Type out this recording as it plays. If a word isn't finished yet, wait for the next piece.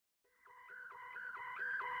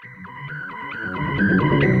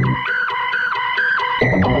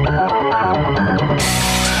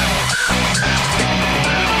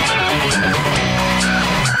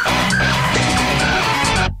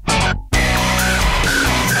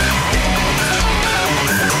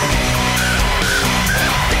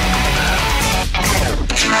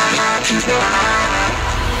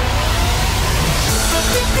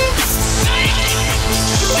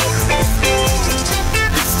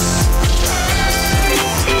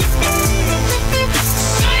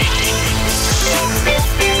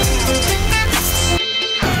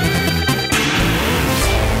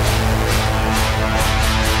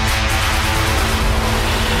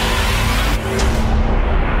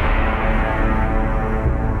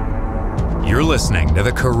You're listening to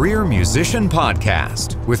the Career Musician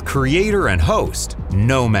Podcast with creator and host,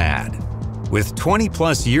 NOMAD. With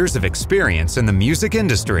 20-plus years of experience in the music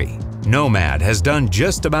industry, NOMAD has done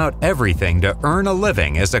just about everything to earn a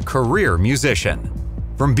living as a career musician.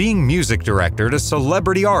 From being music director to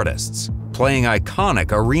celebrity artists, playing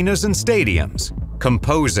iconic arenas and stadiums,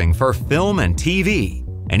 composing for film and TV,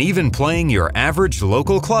 and even playing your average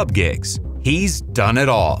local club gigs, he's done it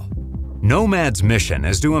all. NOMAD's mission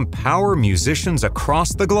is to empower musicians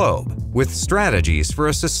across the globe with strategies for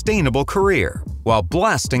a sustainable career while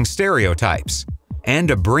blasting stereotypes, and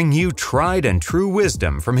to bring you tried and true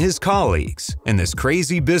wisdom from his colleagues in this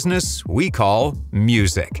crazy business we call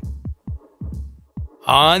music.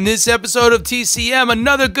 On this episode of TCM,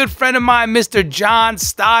 another good friend of mine, Mr. John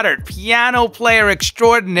Stoddart, piano player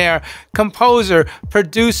extraordinaire, composer,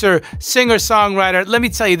 producer, singer-songwriter. Let me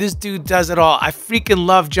tell you, this dude does it all. I freaking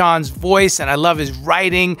love John's voice, and I love his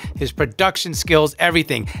writing, his production skills,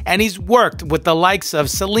 everything. And he's worked with the likes of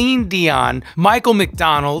Celine Dion, Michael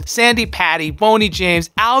McDonald, Sandi Patty, Boney James,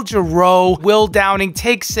 Jarreau, Will Downing,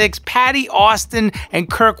 Take Six, Patti Austin, and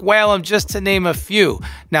Kirk Whalum, just to name a few.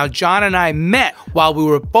 Now, John and I met while we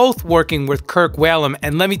were both working with Kirk Whalum,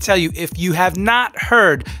 and let me tell you, if you have not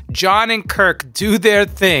heard John and Kirk do their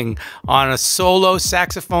thing on a solo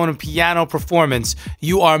saxophone and piano performance,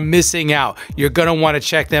 you are missing out. You're going to want to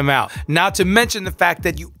check them out. Not to mention the fact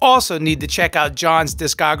that you also need to check out John's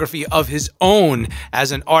discography of his own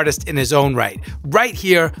as an artist in his own right. Right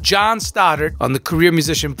here, John Stoddart on the Career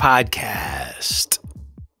Musician Podcast.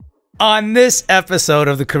 On this episode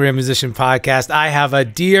of the Career Musician Podcast, I have a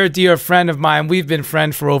dear, dear friend of mine. We've been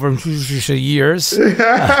friends for over years,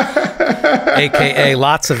 a.k.a.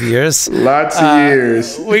 lots of years. Lots of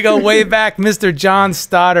years. We go way back. Mr. John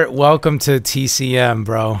Stoddart, welcome to TCM,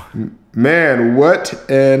 bro. Man, what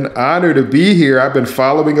an honor to be here. I've been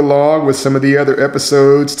following along with some of the other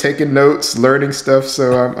episodes, taking notes, learning stuff,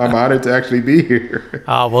 so I'm honored to actually be here.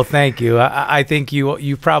 Oh, well, thank you. I think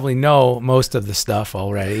you probably know most of the stuff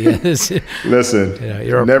already. Listen,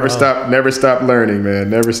 you're never stop learning, man.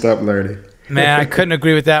 Never stop learning. Man, I couldn't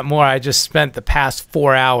agree with that more. I just spent the past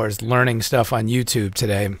 4 hours learning stuff on YouTube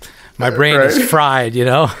today. My brain is fried, you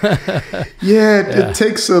know? Yeah, it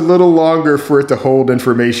takes a little longer for it to hold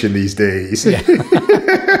information these days. Yeah.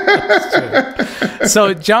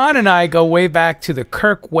 So John and I go way back to the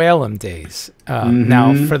Kirk Whalum days.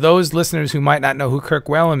 Now, for those listeners who might not know who Kirk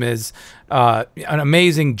Whalum is, an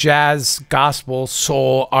amazing jazz, gospel,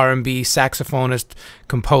 soul, R&B saxophonist,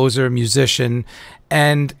 composer, musician,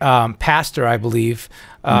 and pastor, I believe,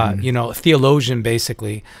 theologian,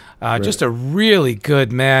 basically. Just a really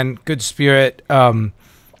good man, good spirit.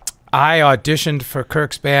 I auditioned for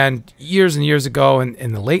Kirk's band years and years ago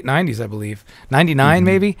in the late 90s, I believe, 99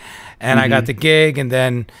 maybe, and I got the gig, and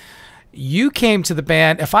then you came to the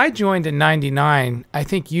band. If I joined in 99, I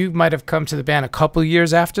think you might have come to the band a couple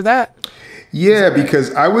years after that. Yeah,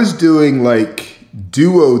 because I was doing like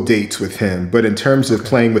duo dates with him, but in terms of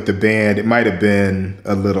playing with the band, it might have been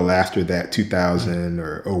a little after that, 2000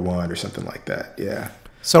 or 01 or something like that. Yeah.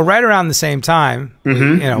 So right around the same time, we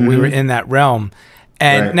were in that realm.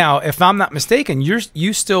 And now, if I'm not mistaken,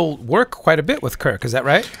 you still work quite a bit with Kirk. Is that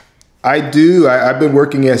right? I do. I've been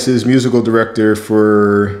working as his musical director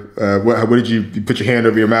for, what did you put your hand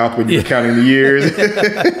over your mouth when you were counting the years?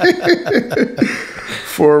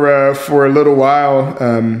 for a little while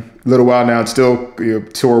now, and still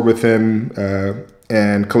tour with him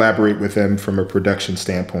and collaborate with him from a production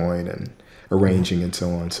standpoint and arranging and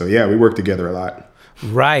so on. So yeah, we work together a lot.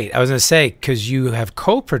 Right. I was going to say, because you have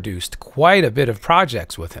co-produced quite a bit of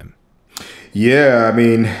projects with him. Yeah, I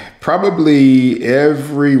mean, probably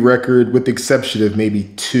every record with the exception of maybe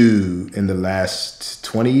 2 in the last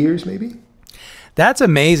 20 years, maybe. That's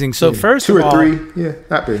amazing. So first two of all, 2 or 3, yeah,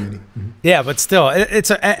 not very many. Yeah, but still,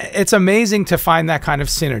 it's amazing to find that kind of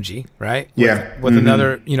synergy, right? With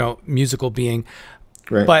another musical being.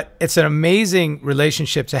 Right. But it's an amazing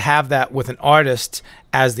relationship to have that with an artist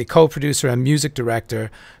as the co-producer and music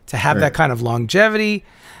director, to have that kind of longevity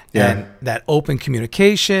and that open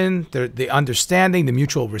communication, the understanding, the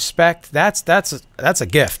mutual respect. That's a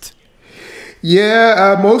gift.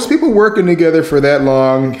 Yeah, most people working together for that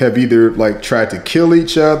long have either like tried to kill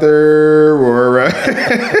each other or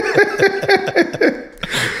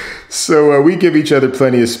so we give each other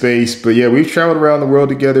plenty of space. But yeah, we've traveled around the world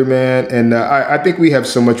together, man. And I think we have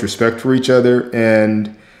so much respect for each other.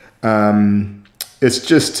 And it's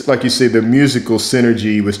just like you say, the musical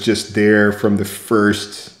synergy was just there from the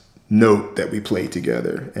first note that we played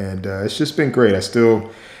together. And it's just been great. I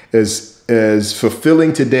still, as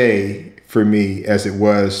fulfilling today for me as it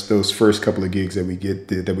was those first couple of gigs that we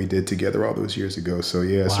did together all those years ago. So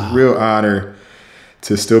yeah, it's a real honor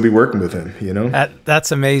to still be working with him, you know?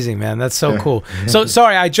 That's amazing, man. That's so cool. So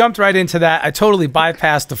sorry, I jumped right into that. I totally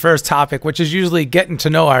bypassed the first topic, which is usually getting to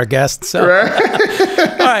know our guests. So. All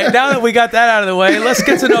right, now that we got that out of the way, let's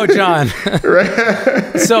get to know John.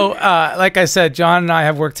 So, like I said, John and I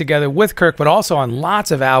have worked together with Kirk, but also on lots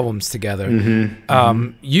of albums together.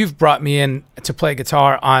 You've brought me in to play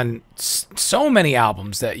guitar on so many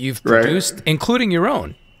albums that you've produced, including your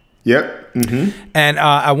own. Yep. And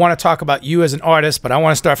I want to talk about you as an artist, but I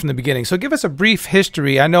want to start from the beginning. So give us a brief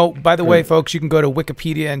history. I know, by the way, folks, you can go to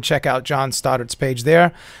Wikipedia and check out John Stoddart's page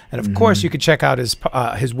there. And of course, you could check out his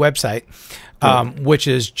website, which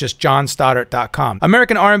is just johnstoddart.com.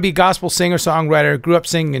 American R&B gospel singer-songwriter, grew up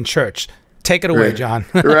singing in church. Take it away, John.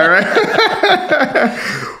 Right.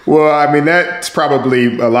 Well, I mean, that's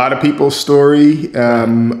probably a lot of people's story.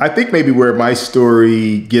 I think maybe where my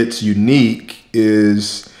story gets unique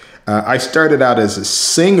is I started out as a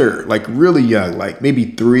singer, like really young, like maybe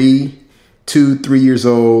 3 years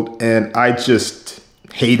old. And I just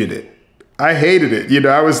hated it. I hated it. You know,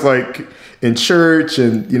 I was like in church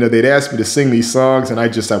and, you know, they'd ask me to sing these songs and I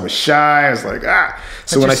was shy. I was like,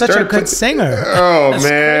 So but when you're I started such a good singer. Oh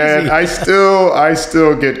man, crazy. I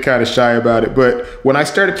still get kind of shy about it. But when I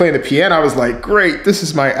started playing the piano, I was like, great, this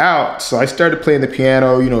is my out. So I started playing the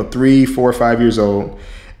piano, you know, 3, 4, 5 years old.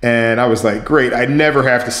 And I was like, great, I never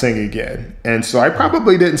have to sing again. And so I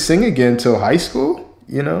probably didn't sing again till high school,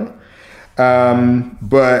 you know.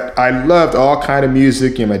 But I loved all kind of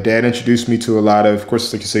music. You know, my dad introduced me to a lot of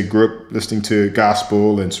course, like you say, grew up listening to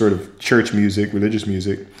gospel and sort of church music, religious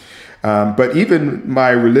music. But even my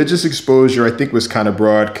religious exposure, I think, was kind of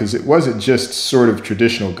broad because it wasn't just sort of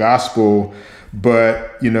traditional gospel,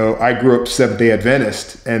 but, you know, I grew up Seventh-day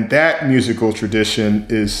Adventist, and that musical tradition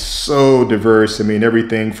is so diverse. I mean,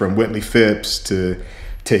 everything from Whitley Phipps to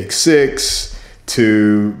Take Six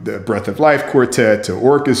to the Breath of Life Quartet to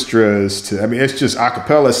orchestras to, I mean, it's just a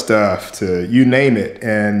cappella stuff to you name it,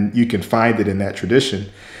 and you can find it in that tradition.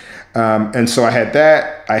 And so I had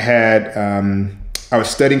that. I was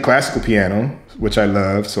studying classical piano, which I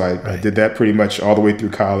love. So I did that pretty much all the way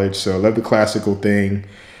through college. So I love the classical thing,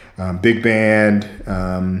 big band,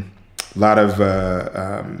 a lot of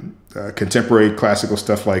contemporary classical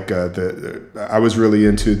stuff. Like I was really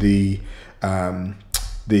into the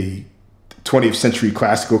 20th century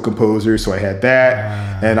classical composers. So I had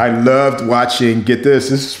that. And I loved watching, get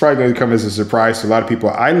this is probably going to come as a surprise to a lot of people.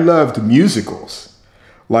 I loved musicals.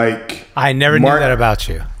 Like I never knew that about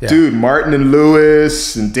you. Yeah. Dude, Martin and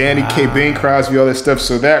Lewis and Danny K. Bing Crosby, all that stuff.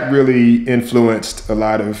 So that really influenced a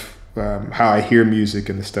lot of how I hear music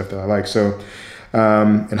and the stuff that I like. So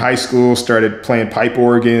in high school, started playing pipe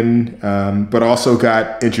organ, but also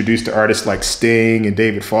got introduced to artists like Sting and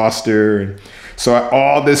David Foster. And so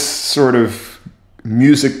all this sort of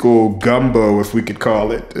musical gumbo, if we could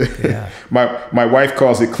call it. Yeah. My wife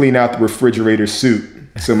calls it clean out the refrigerator soup.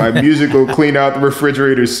 So my musical clean out the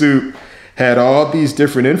refrigerator soup had all these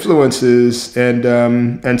different influences,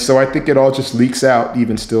 and so I think it all just leaks out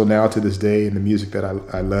even still now to this day in the music that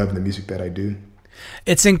I love and the music that I do.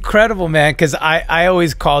 It's incredible, man, because I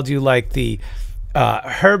always called you like the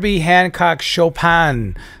Herbie Hancock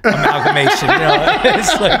Chopin amalgamation. You know,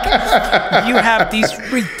 it's like you have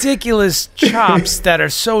these ridiculous chops that are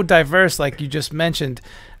so diverse, like you just mentioned.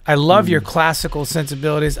 I love your classical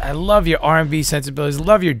sensibilities. I love your R&B sensibilities. I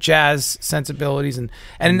love your jazz sensibilities. And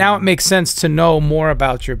now it makes sense to know more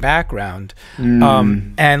about your background.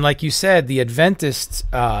 And like you said, the Adventist,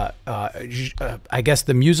 I guess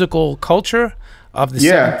the musical culture of the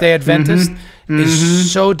Seventh-day Adventist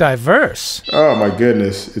is so diverse. Oh, my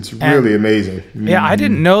goodness. It's really amazing. Yeah, I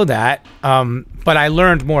didn't know that, but I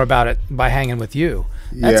learned more about it by hanging with you.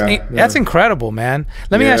 That's incredible, man.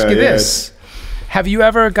 Let me ask you this. Have you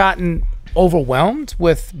ever gotten overwhelmed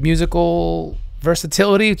with musical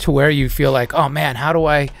versatility to where you feel like, oh man, how do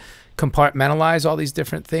I compartmentalize all these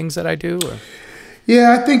different things that I do? Or?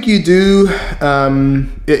 Yeah, I think you do.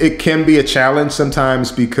 It can be a challenge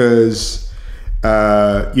sometimes because,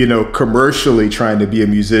 commercially trying to be a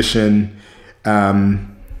musician,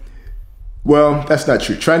 well, that's not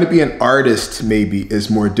true. Trying to be an artist maybe is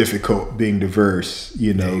more difficult being diverse.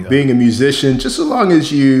 Being a musician, just so long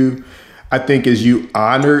as you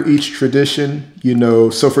honor each tradition,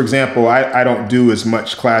 So for example, I don't do as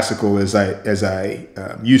much classical as I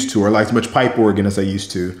used to, or like as much pipe organ as I used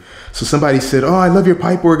to. So somebody said, "Oh, I love your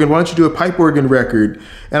pipe organ. Why don't you do a pipe organ record?"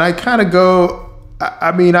 And I kind of go,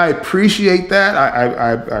 I appreciate that.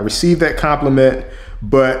 I received that compliment.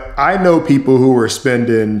 But I know people who are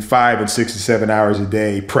spending 5 and 6 and 7 hours a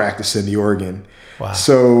day practicing the organ. Wow.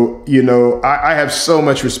 So, I have so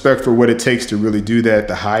much respect for what it takes to really do that at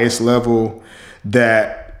the highest level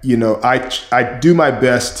that, I do my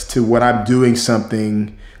best to, when I'm doing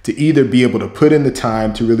something, to either be able to put in the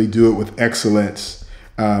time to really do it with excellence,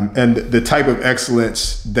 and the type of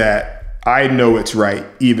excellence that I know it's right,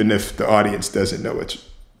 even if the audience doesn't know it's,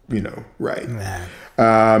 right. Man.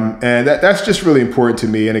 And that's just really important to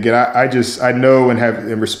me. And again, I know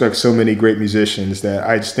and respect so many great musicians that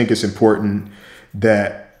I just think it's important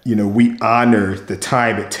that, we honor the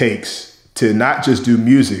time it takes to not just do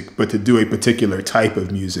music, but to do a particular type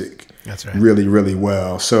of music. That's right. Really, really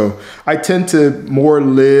well. So I tend to more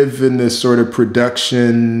live in this sort of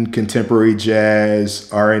production, contemporary jazz,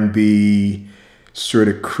 R&B, sort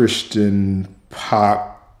of Christian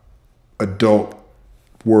pop, adult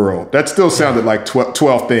world. That still sounded like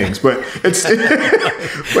 12 things, but it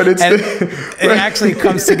actually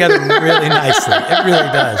comes together really nicely. It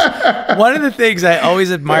really does. One of the things I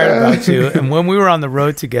always admired about you, and when we were on the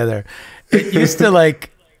road together, it used to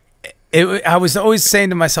I was always saying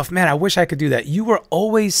to myself, man, I wish I could do that. You were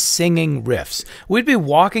always singing riffs. We'd be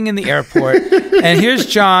walking in the airport, and here's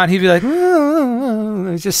John. He'd be like,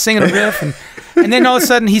 just singing a riff, and then all of a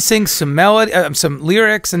sudden he sings some melody, some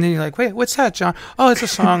lyrics, and then you're like, wait, what's that, John? Oh, it's a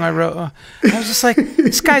song I wrote. I was just like,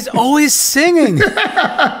 this guy's always singing,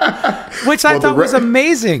 which I thought was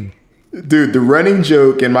amazing. Dude, the running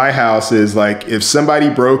joke in my house is like, if somebody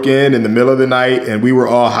broke in the middle of the night and we were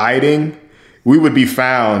all hiding, we would be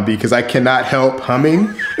found because I cannot help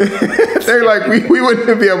humming. They're like, we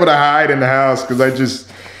wouldn't be able to hide in the house because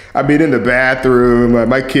in the bathroom,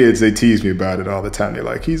 my kids, they tease me about it all the time. They're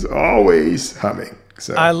like, he's always humming.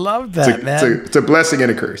 So I love that, man. It's a blessing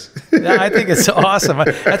and a curse. Yeah, I think it's awesome.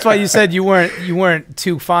 That's why you said you weren't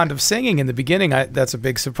too fond of singing in the beginning. That's a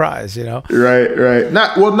big surprise, Right.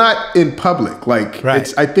 Not in public. Like,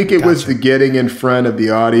 right. I think it was the getting in front of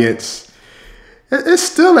the audience. It's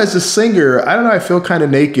still, as a singer, I don't know, I feel kind of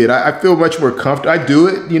naked. I feel much more comfortable. I do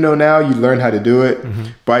it, now you learn how to do it. Mm-hmm.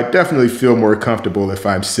 But I definitely feel more comfortable if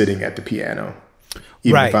I'm sitting at the piano,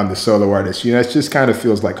 even if I'm the solo artist. It just kind of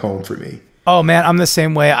feels like home for me. Oh, man, I'm the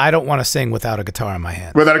same way. I don't want to sing without a guitar in my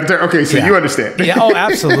hand. Without a guitar? Okay, so you understand. Yeah, oh,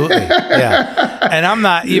 absolutely. Yeah. And I'm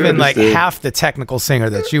not even like half the technical singer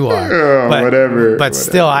that you are. Oh, whatever.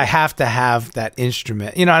 Still, I have to have that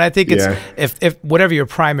instrument. And I think it's, if whatever your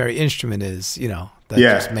primary instrument is, that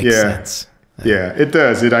just makes sense. Yeah, it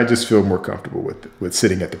does. I just feel more comfortable with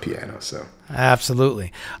sitting at the piano. So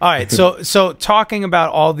absolutely. All right. So talking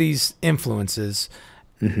about all these influences,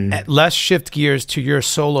 let's shift gears to your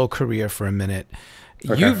solo career for a minute.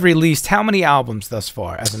 Okay. You've released how many albums thus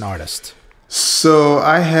far as an artist? So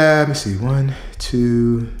I have, let's see, 1,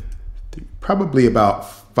 2, 3, probably about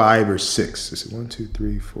 5 or 6. Is it 1, 2,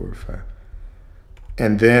 3, 4, 5?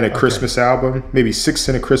 And then a Christmas album, maybe 6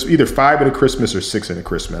 in a Christmas, either 5 in a Christmas or 6 in a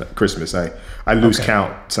Christmas. I lose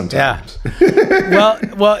count sometimes.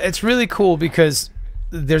 Yeah. well, it's really cool because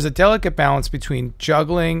there's a delicate balance between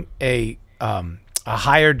juggling a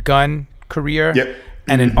hired gun career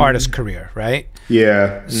and an artist career, right?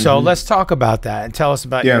 Yeah. So let's talk about that and tell us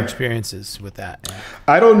about your experiences with that. Yeah.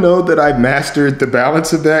 I don't know that I've mastered the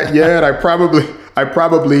balance of that yet. I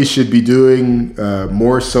probably should be doing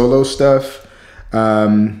more solo stuff.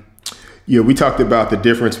 We talked about the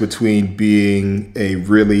difference between being a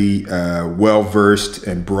really well-versed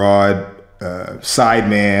and broad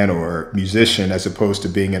sideman or musician as opposed to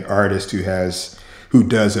being an artist who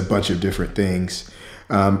does a bunch of different things.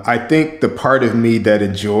 I think the part of me that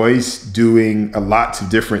enjoys doing lots of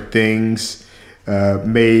different things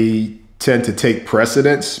may tend to take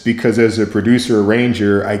precedence because as a producer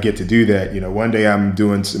arranger, I get to do that. One day I'm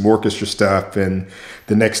doing some orchestra stuff and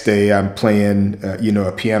the next day I'm playing,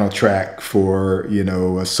 a piano track for,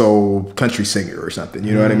 a soul country singer or something.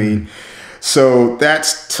 You know what I mean? So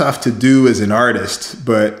that's tough to do as an artist,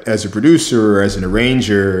 but as a producer or as an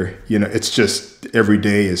arranger, you know, it's just every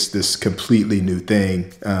day is this completely new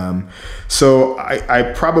thing. So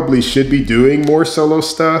I probably should be doing more solo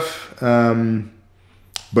stuff,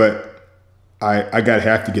 but I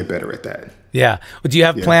have to get better at that. Yeah. Do you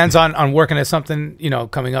have plans on working at something, you know,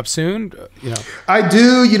 coming up soon? You know, I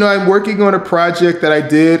do. You know, I'm working on a project that I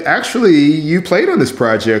did. Actually, you played on this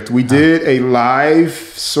project. We did a live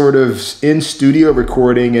sort of in studio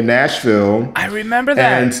recording in Nashville. I remember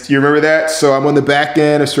that. And you remember that? So I'm on the back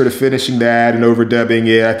end of sort of finishing that and overdubbing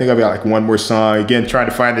it. I think I've got like one more song. Again, trying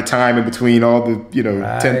to find the time in between all the, you know,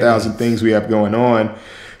 10,000 things we have going on.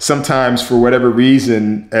 Sometimes for whatever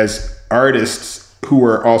reason, as artists who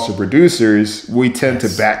are also producers, we tend to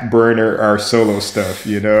back burner our solo stuff,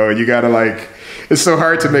 you know. You gotta like, it's so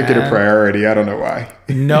hard to make it a priority. I don't know why.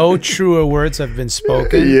 No truer words have been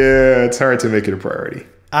spoken. Yeah, it's hard to make it a priority.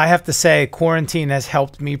 I have to say, quarantine has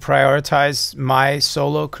helped me prioritize my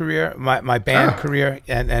solo career, my band career,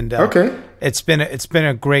 and it's been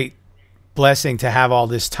a great blessing to have all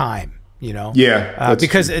this time, you know. Yeah,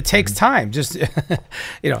 because it takes time. Just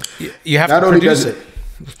you know, you have to produce it.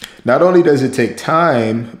 Not only does it take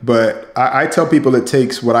time, but I tell people it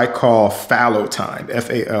takes what I call fallow time,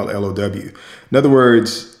 FALLOW. In other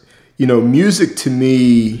words, you know, music to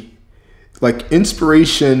me, like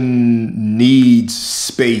inspiration needs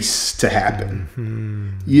space to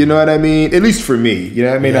happen. You know what I mean? At least for me. You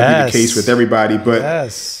know, it may not be the case with everybody, but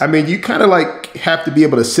I mean, you kind of like have to be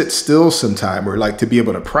able to sit still sometime, or like to be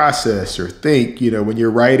able to process or think, you know, when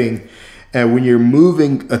you're writing. And when you're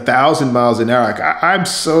moving 1,000 miles an hour, like I'm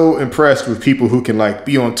so impressed with people who can like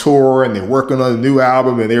be on tour and they're working on a new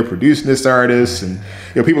album and they're producing this artist. And,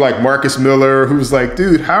 you know, people like Marcus Miller, who's like,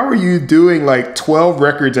 dude, how are you doing like 12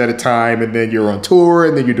 records at a time? And then you're on tour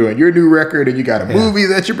and then you're doing your new record and you got a movie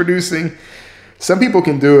that you're producing. Some people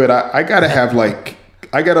can do it. I gotta have like,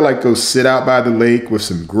 I gotta like go sit out by the lake with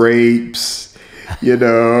some grapes. You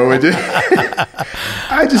know,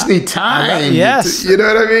 I just need time. Yes. You know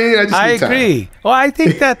what I mean? I agree. Time. Well, I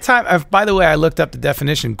think that time, by the way, I looked up the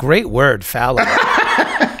definition. Great word, fallow.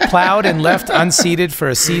 Plowed and left unseeded for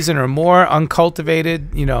a season or more, uncultivated,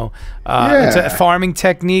 you know. It's a farming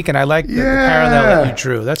technique, and I like the parallel that you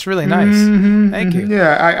drew. That's really nice. Thank you.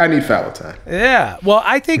 Yeah, I need fallow time. Yeah. Well,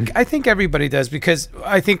 I think everybody does, because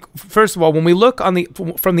I think, first of all, when we look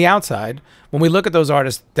from the outside, when we look at those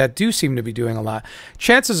artists that do seem to be doing a lot,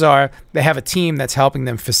 chances are they have a team that's helping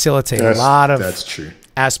them facilitate a lot of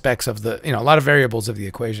aspects of the, you know, a lot of variables of the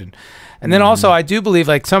equation. And then also, I do believe,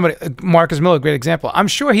 like somebody, Marcus Miller, great example. I'm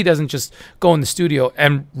sure he doesn't just go in the studio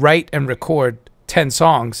and write and record 10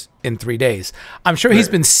 songs in 3 days. I'm sure he's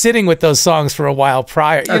been sitting with those songs for a while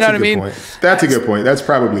prior. You know what I mean? That's a good point. That's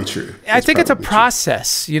probably true. I think it's a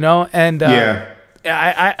process, you know, and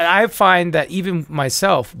I find that even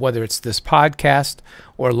myself, whether it's this podcast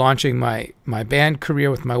or launching my band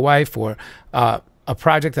career with my wife, or a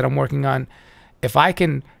project that I'm working on, if I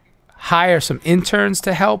can hire some interns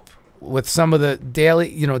to help with some of the daily,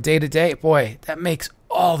 you know, day-to-day, boy, that makes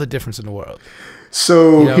all the difference in the world.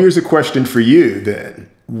 So here's a question for you then.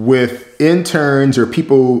 With interns or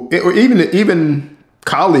people, or even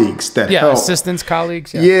colleagues that help. Assistants,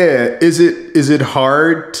 colleagues. Is it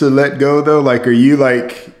hard to let go though? Like, are you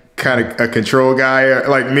like kind of a control guy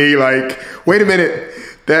like me? Like, wait a minute.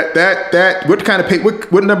 That what kind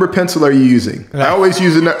of what number pencil are you using? I always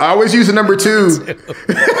use a number 2.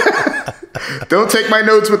 Don't take my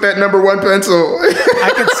notes with that number 1 pencil.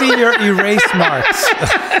 I can see your erase marks.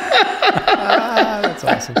 That's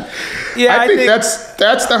awesome. Yeah, I think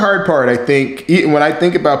that's the hard part. I think when I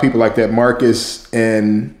think about people like that, Marcus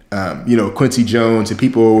and you know, Quincy Jones and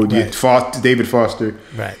people, David Foster.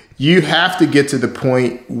 Right. You have to get to the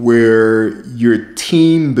point where your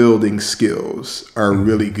team building skills are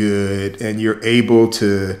really good and you're able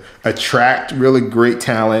to attract really great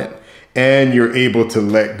talent, and you're able to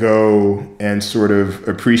let go and sort of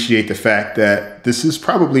appreciate the fact that this is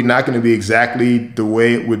probably not going to be exactly the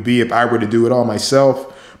way it would be if I were to do it all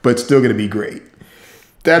myself, but it's still going to be great.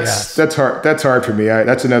 That's hard. That's hard for me.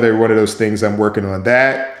 That's another one of those things I'm working on,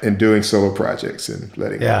 that and doing solo projects and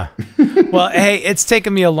letting go. Well, hey, it's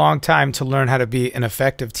taken me a long time to learn how to be an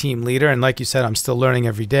effective team leader. And like you said, I'm still learning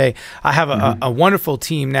every day. I have a wonderful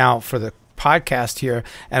team now for the podcast here,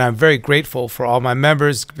 and I'm very grateful for all my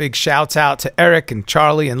members. Big shouts out to Eric and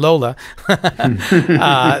Charlie and Lola.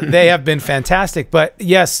 They have been fantastic. But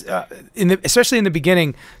yes, especially in the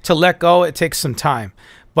beginning, to let go, it takes some time.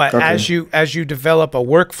 But as you develop a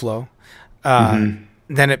workflow,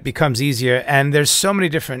 then it becomes easier. And there's so many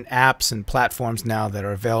different apps and platforms now that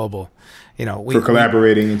are available. You know, for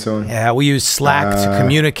collaborating and so on. Yeah, we use Slack to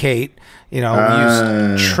communicate. You know, we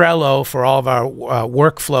use Trello for all of our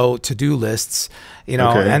workflow to-do lists. You know,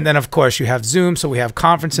 and then of course you have Zoom, so we have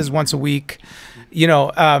conferences once a week. You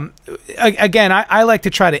know, again, I like to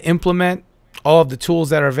try to implement all of the tools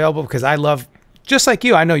that are available because I love. Just like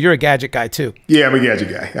you, I know you're a gadget guy too. Yeah, I'm a gadget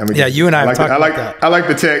guy. You and I have talked about that. I like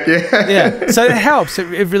the tech. Yeah. Yeah. So it helps.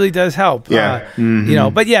 It really does help. Yeah. You know,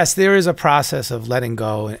 but yes, there is a process of letting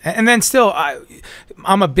go, and then still,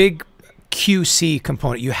 I'm a big QC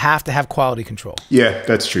component. You have to have quality control. Yeah,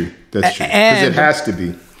 that's true. That's true. Because it has to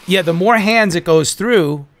be. Yeah, the more hands it goes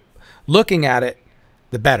through, looking at it,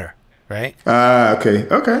 the better. Right? Okay.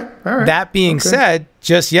 All right. That being said,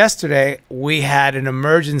 just yesterday we had an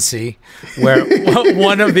emergency where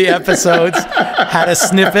one of the episodes had a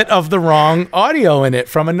snippet of the wrong audio in it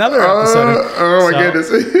from another episode. Oh my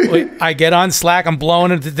goodness. I get on Slack, I'm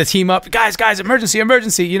blowing the team up. Guys,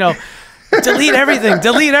 emergency, you know, delete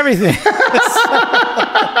everything.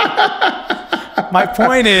 My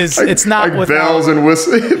point is, it's not like bells and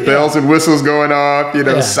whistles going off, you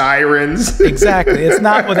know, sirens. Exactly. It's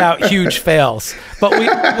not without huge fails. But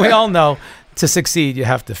we all know to succeed, you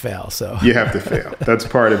have to fail. So you have to fail. That's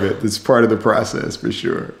part of it. It's part of the process for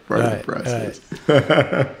sure. Part of the process.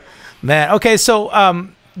 Right. Man. Okay. So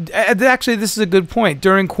actually, this is a good point.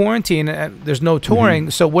 During quarantine, there's no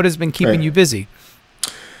touring. So what has been keeping you busy?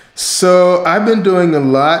 So I've been doing a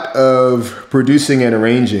lot of producing and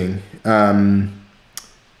arranging.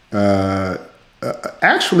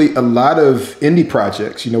 Actually, a lot of indie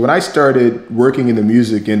projects. You know, when I started working in the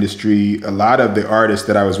music industry, a lot of the artists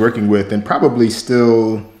that I was working with, and probably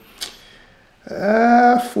still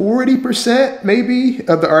 40% maybe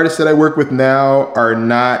of the artists that I work with now are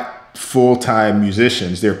not full-time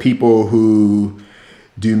musicians. They're people who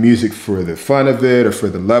do music for the fun of it or for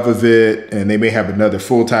the love of it, and they may have another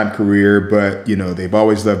full-time career, but you know, they've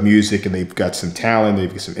always loved music and they've got some talent,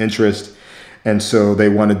 they've got some interest, and so they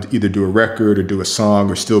want to either do a record or do a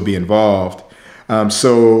song or still be involved.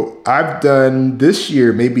 So I've done this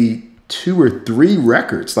year maybe 2 or 3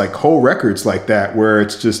 records, like whole records like that, where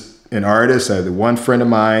it's just an artist. I had one friend of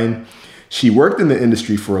mine, she worked in the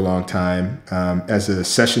industry for a long time as a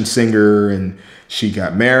session singer, and she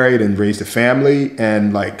got married and raised a family,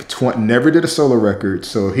 and never did a solo record.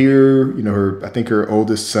 So here, you know, I think her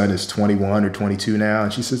oldest son is 21 or 22 now,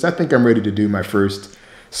 and she says, I think I'm ready to do my first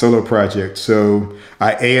solo project. So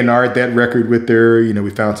I A&R'd that record with her. You know,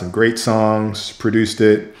 we found some great songs, produced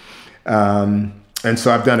it. And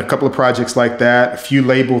so I've done a couple of projects like that, a few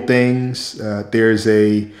label things. There's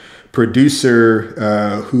a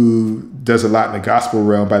producer who does a lot in the gospel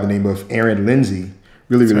realm by the name of Aaron Lindsay.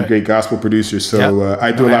 Really great gospel producer. So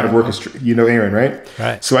I do a lot of orchestration. You know Aaron, right?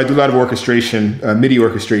 Right. So I do a lot of orchestration, MIDI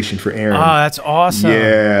orchestration for Aaron. Oh, that's awesome.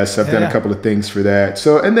 Yeah, so I've done a couple of things for that.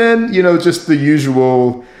 So, and then, you know, just the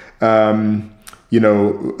usual, online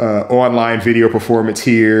video performance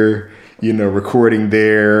here, you know, recording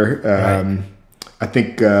there. I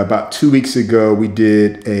think about 2 weeks ago, we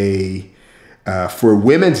did for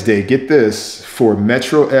Women's Day, get this, for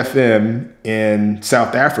Metro FM in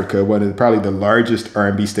South Africa, one of probably the largest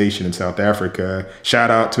R&B station in South Africa. Shout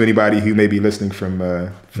out to anybody who may be listening from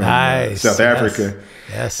South Africa.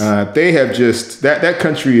 Yes. They have just, that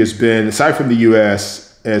country has been, aside from the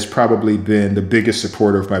U.S., has probably been the biggest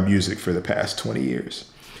supporter of my music for the past 20 years.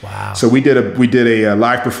 Wow. So we did a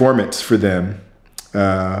live performance for them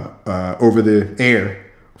over the air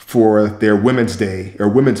for their Women's Day or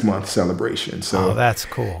Women's Month celebration. So that's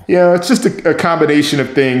cool. Yeah, it's just a combination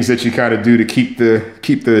of things that you kind of do to keep the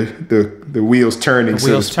wheels turning. The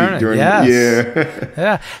wheels turning.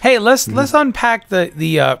 Yeah. Hey, let's unpack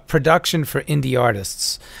the production for indie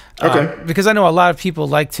artists. Okay. Because I know a lot of people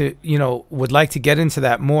would like to get into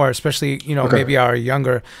that more, especially, maybe our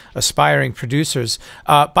younger aspiring producers.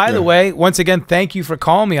 By the way, once again, thank you for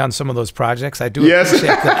calling me on some of those projects. I do appreciate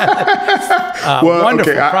that.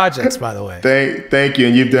 Wonderful projects, by the way. Thank you.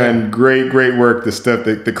 And you've done great work. The stuff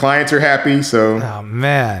that the clients are happy. So. Oh,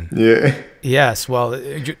 man. Yeah. Yes. Well,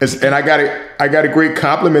 and I got a great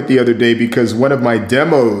compliment the other day because one of my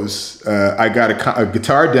demos, I got a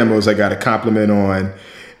guitar demos I got a compliment on.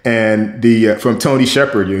 And from Tony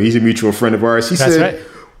Shepard, he's a mutual friend of ours. He said,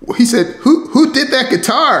 who did that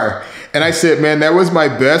guitar? And I said, man, that was my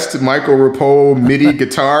best Michael Rapole MIDI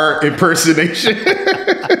guitar impersonation.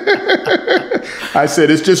 I said,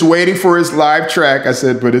 it's just waiting for his live track. I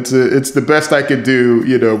said, but it's the best I could do,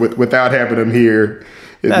 without having him here,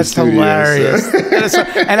 That's hilarious.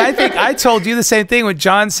 And I think I told you the same thing when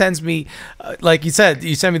John sends me, like you said,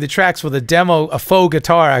 you send me the tracks with a demo, a faux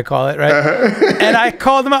guitar, I call it, right? And I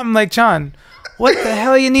called him up. I'm like, John, what the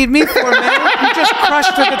hell you need me for, man? You just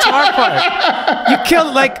crushed the guitar part. You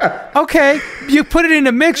killed, like, okay, you put it in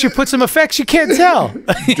a mix, you put some effects, you can't tell.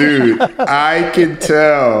 Dude, I can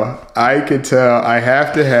tell. I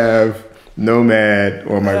have to have NOMAD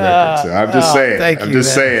on my record. So I'm just saying. I'm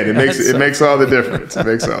just saying. It makes all the difference. It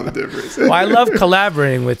makes all the difference. Well, I love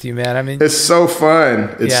collaborating with you, man. I mean, it's so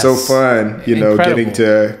fun. It's so fun, you know, getting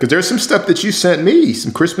to, because there's some stuff that you sent me,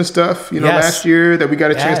 some Christmas stuff, you know, last year that we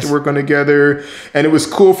got a chance to work on together. And it was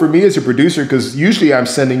cool for me as a producer because usually I'm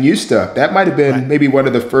sending you stuff. That might have been maybe one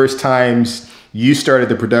of the first times you started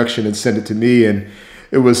the production and sent it to me. And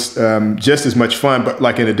it was just as much fun, but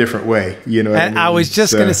like in a different way, you know what I mean? I was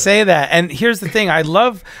just going to say that. And here's the thing I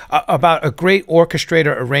love about a great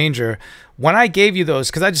orchestrator arranger. When I gave you those,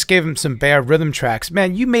 because I just gave him some bare rhythm tracks,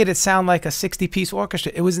 man, you made it sound like a 60-piece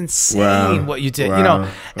orchestra. It was insane what you did, you know?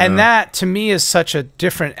 And that, to me, is such a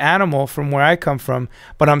different animal from where I come from,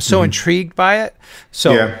 but I'm so intrigued by it.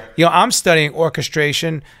 So, you know, I'm studying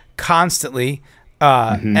orchestration constantly,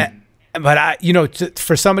 but I, you know,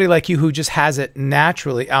 for somebody like you who just has it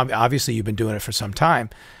naturally, obviously you've been doing it for some time.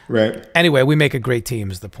 Right. Anyway, we make a great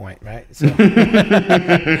team is the point, right? So,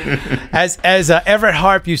 as Everett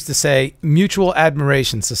Harp used to say, mutual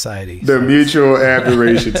admiration society. The Mutual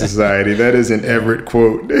Admiration Society. That is an Everett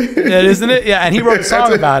quote. That isn't it? Yeah, and he wrote a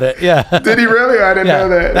song about it. Yeah. Did he really? I didn't know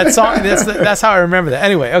that. That song. That's how I remember that.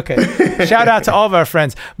 Anyway, okay. Shout out to all of our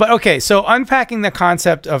friends. But okay, so unpacking the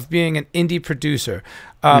concept of being an indie producer.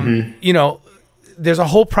 You know, there's a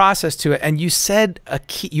whole process to it, and you said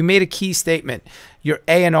you made a key statement. You're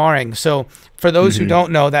A&Ring. So for those who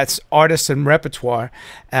don't know, that's artists and repertoire.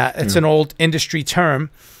 It's an old industry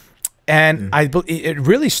term, and it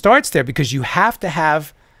really starts there because you have to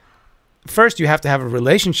have you have to have a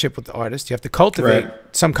relationship with the artist. You have to cultivate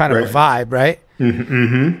some kind of a vibe, right?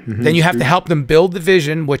 Then you have to help them build the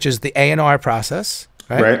vision, which is the A&R process,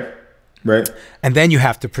 right? And then you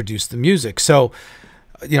have to produce the music. So,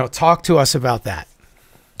 you know, talk to us about that.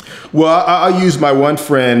 Well, I'll use my one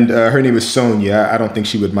friend. Her name is Sonia. I don't think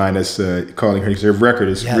she would mind us calling her because her record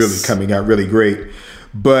is really coming out really great.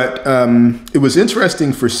 But it was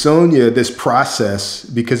interesting for Sonia, this process,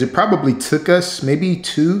 because it probably took us maybe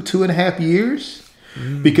 2.5 years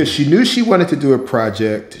because she knew she wanted to do a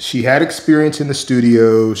project. She had experience in the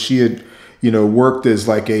studio. She had, you know, worked as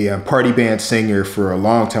like a party band singer for a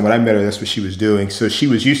long time. When I met her, that's what she was doing. So she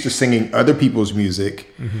was used to singing other people's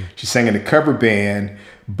music. She sang in a cover band,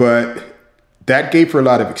 but that gave her a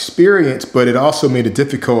lot of experience, but it also made it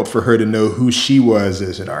difficult for her to know who she was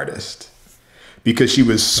as an artist because she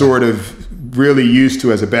was sort of really used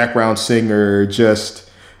to, as a background singer, just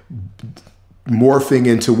morphing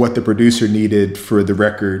into what the producer needed for the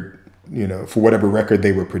record, you know, for whatever record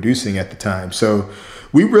they were producing at the time. So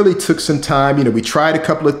we really took some time. You know, we tried a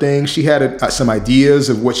couple of things. She had some ideas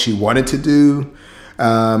of what she wanted to do. You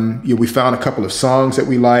know, we found a couple of songs that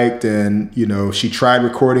we liked, and you know, she tried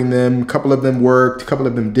recording them. A couple of them worked, a couple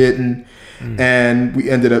of them didn't, and we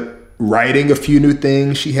ended up writing a few new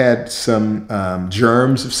things. She had some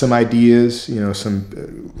germs of some ideas, you know,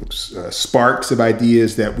 some sparks of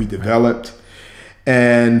ideas that we developed,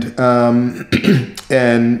 and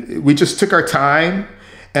and we just took our time.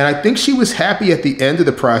 And I think she was happy at the end of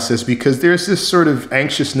the process because there's this sort of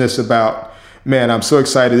anxiousness about, man, I'm so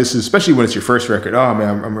excited. This is, especially when it's your first record. Oh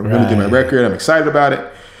man, I'm going to do my record. I'm excited about it.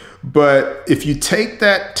 But if you take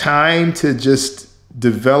that time to just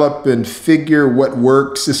develop and figure what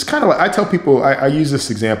works, it's kind of like, I tell people, I use this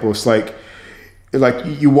example. It's like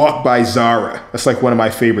you walk by Zara. That's like one of my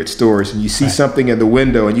favorite stores. And you see something in the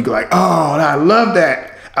window and you go like, oh, I love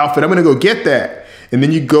that outfit. I'm going to go get that. And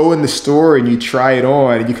then you go in the store and you try it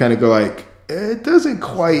on and you kind of go like, it doesn't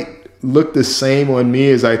quite look the same on me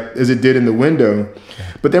as it did in the window.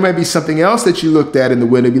 But there might be something else that you looked at in the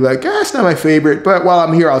window and be like, it's not my favorite, but while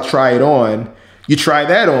I'm here, I'll try it on. You try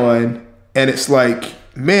that on and it's like,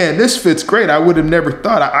 man, this fits great. I would have never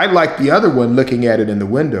thought. I like the other one looking at it in the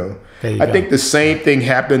window. I think the same thing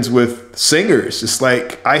happens with singers. It's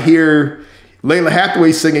like I hear Layla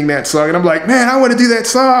Hathaway singing that song and I'm like, man, I want to do that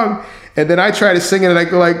song. And then I try to sing it and I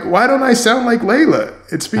go like, why don't I sound like Layla?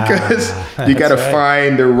 It's because you got to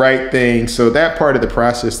find the right thing. So that part of the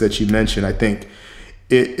process that you mentioned, I think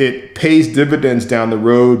it pays dividends down the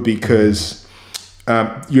road because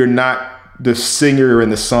you're not, the singer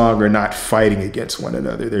and the song are not fighting against one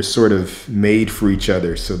another. They're sort of made for each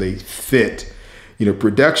other. So they fit,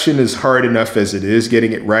 production is hard enough as it is,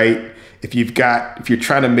 getting it right. If you're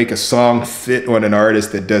trying to make a song fit on an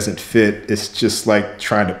artist that doesn't fit, it's just like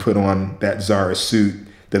trying to put on that Zara suit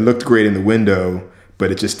that looked great in the window,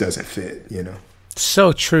 but it just doesn't fit,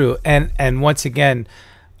 So true. And once again,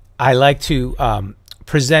 I like to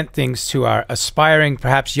present things to our aspiring,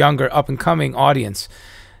 perhaps younger, up-and-coming audience.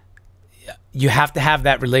 You have to have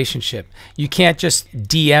that relationship. You can't just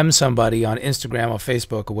DM somebody on Instagram or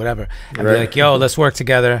Facebook or whatever and be like, yo, let's work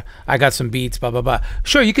together. I got some beats, blah, blah, blah.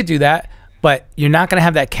 Sure, you could do that, but you're not going to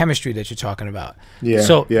have that chemistry that you're talking about.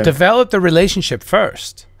 So develop the relationship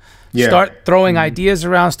first. Start throwing ideas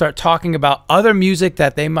around, start talking about other music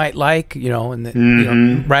that they might like,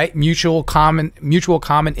 and right? Mutual common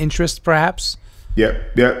interests, perhaps.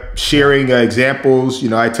 Yep. Sharing examples.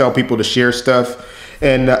 I tell people to share stuff.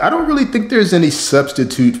 And I don't really think there's any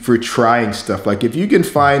substitute for trying stuff. Like if you can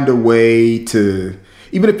find a way to,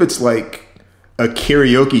 even if it's like a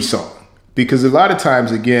karaoke song, because a lot of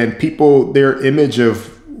times, again, people, their image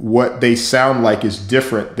of what they sound like is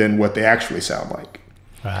different than what they actually sound like.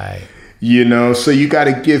 Right. So you got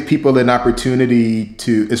to give people an opportunity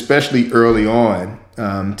to, especially early on,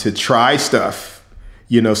 to try stuff,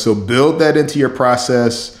 so build that into your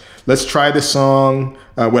process. Let's try the song.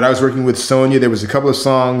 When I was working with Sonia, there was a couple of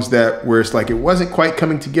songs that where it's like it wasn't quite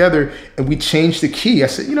coming together, and we changed the key. I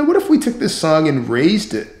said, what if we took this song and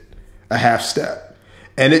raised it a half step?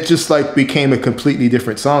 And it just like became a completely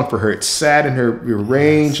different song for her. It sat in her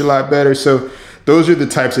range a lot better. So those are the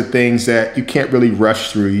types of things that you can't really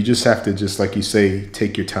rush through. You just have to, just like you say,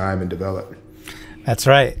 take your time and develop. That's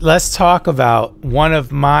right. Let's talk about one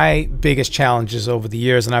of my biggest challenges over the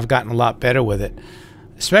years, and I've gotten a lot better with it.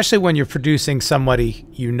 Especially when you're producing somebody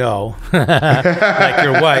like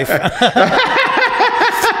your wife.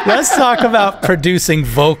 Let's talk about producing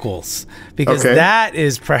vocals, because that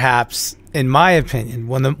is perhaps, in my opinion,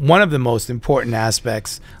 one of the most important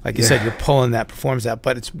aspects. Like you said, you're pulling that performance out,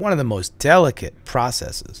 but it's one of the most delicate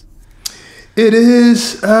processes. It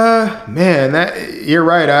is, man. You're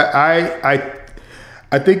right.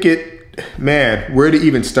 I think it, man. Where to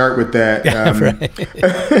even start with that?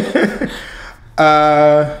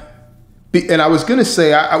 Right. And I was going to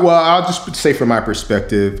say, I'll just say from my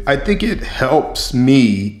perspective, I think it helps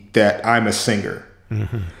me that I'm a singer.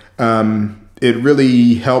 It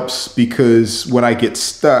really helps because when I get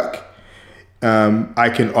stuck,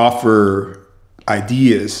 I can offer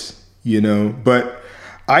ideas, but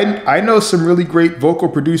I know some really great vocal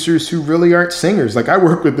producers who really aren't singers. Like I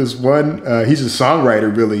work with this one, he's a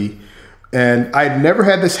songwriter really, and I'd never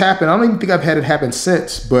had this happen. I don't even think I've had it happen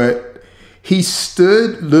since, but he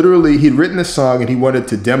stood literally, he'd written a song and he wanted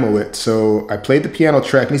to demo it. So I played the piano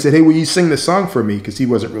track and he said, hey, will you sing this song for me? Because he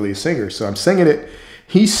wasn't really a singer. So I'm singing it.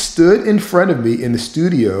 He stood in front of me in the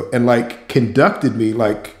studio and like conducted me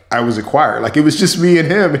like I was a choir. Like it was just me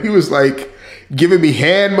and him. He was like giving me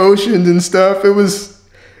hand motions and stuff.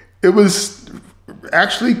 It was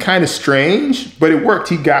actually kind of strange, but it worked.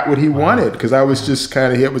 He got what he wanted because I was just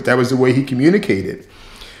kind of, that was the way he communicated.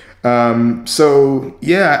 So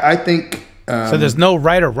yeah, I think, so there's no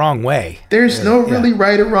right or wrong way. There's no really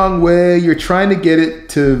right or wrong way. You're trying to get it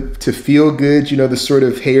to feel good. The sort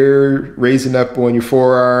of hair raising up on your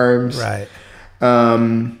forearms. Right.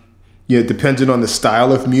 Depending on the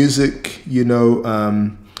style of music,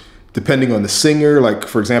 depending on the singer. Like,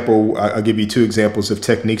 for example, I'll give you two examples of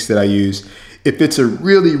techniques that I use. If it's a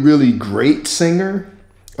really, really great singer,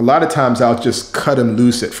 a lot of times I'll just cut them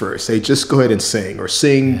loose at first. Say, just go ahead and sing, or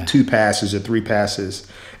sing 2 passes or 3 passes,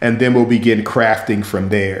 and then we'll begin crafting from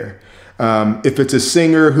there. If it's a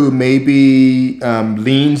singer who maybe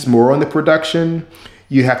leans more on the production,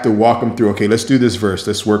 you have to walk them through, okay, let's do this verse,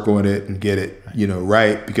 let's work on it and get it,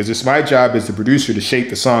 right? Because it's my job as the producer to shape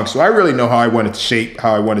the song. So I really know how I want it to shape,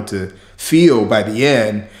 how I want it to feel by the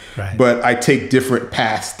end. Right. But I take different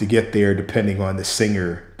paths to get there depending on the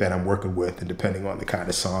singer that I'm working with and depending on the kind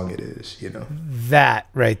of song it is, That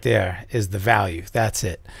right there is the value. That's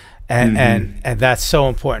it. And and that's so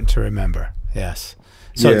important to remember. Yes.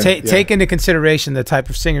 So take into consideration the type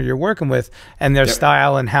of singer you're working with and their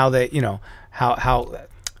style and how they, how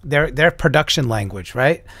their production language,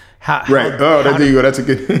 right? Right. There you go. That's a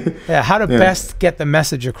good. How to best get the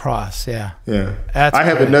message across. Yeah. Yeah.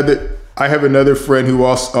 I have another friend who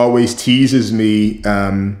always teases me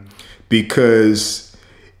because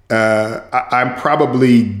I'm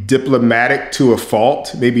probably diplomatic to a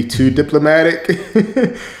fault, maybe too diplomatic.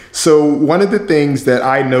 So one of the things that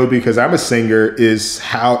I know because I'm a singer is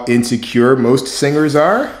how insecure most singers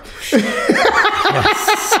are.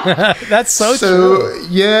 Yes. That's so true.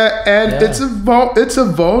 Yeah, and it's a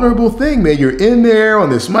vulnerable thing, man. You're in there on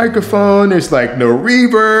this microphone. There's like no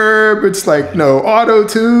reverb. It's like no auto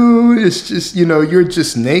tune. It's just, you know, you're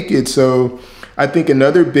just naked. So I think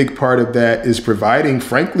another big part of that is providing,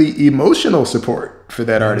 frankly, emotional support for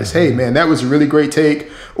that artist. Hey, man, that was a really great take.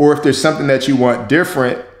 Or if there's something that you want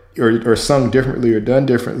different or sung differently or done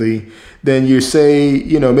differently, then you say,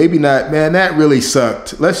 you know, maybe not, man, that really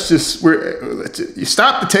sucked. Let's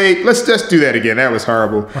stop the tape. Let's just do that again. That was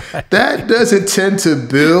horrible. Right. That doesn't tend to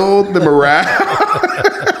build the morale.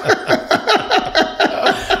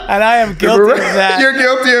 And I am guilty of that. You're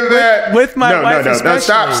guilty of that. With my wife especially.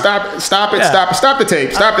 Stop it. Yeah. Stop the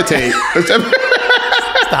tape. Stop the tape.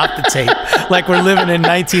 Stop the tape. Like we're living in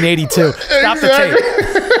 1982. Stop the tape.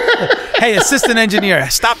 Hey, assistant engineer,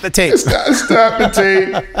 stop the tape. Stop the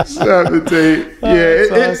tape. Stop the tape.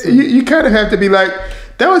 Yeah, awesome. You kind of have to be like,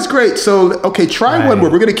 that was great. So, okay, try one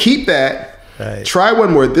more. We're going to keep that. Right. Try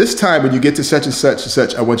one more. This time when you get to such and such and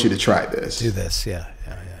such, I want you to try this. Do this, yeah.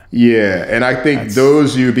 Yeah, and I think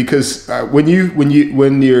because when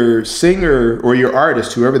your singer or your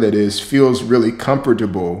artist, whoever that is, feels really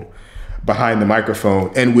comfortable behind the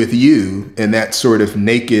microphone and with you in that sort of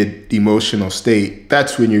naked emotional state,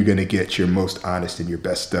 that's when you're going to get your most honest and your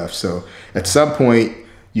best stuff. So at some point,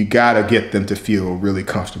 you got to get them to feel really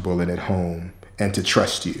comfortable and at home and to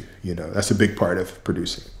trust you. You know, that's a big part of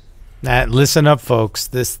producing. Listen up, folks.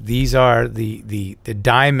 These are the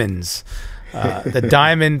diamonds. The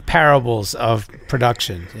diamond parables of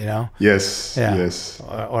production, you know? Yes, yeah. Yes.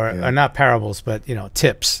 Or not parables, but, you know,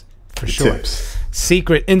 tips, for sure. Tips.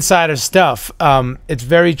 Secret insider stuff. It's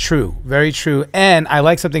very true, very true. And I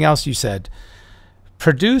like something else you said.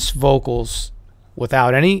 Produce vocals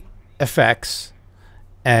without any effects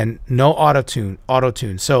and no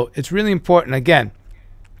auto-tune. So it's really important, again,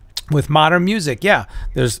 with modern music, yeah,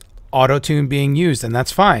 there's auto-tune being used, and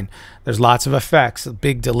that's fine. There's lots of effects,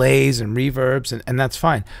 big delays and reverbs, and that's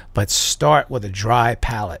fine. But start with a dry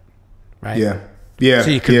palette, right? Yeah. So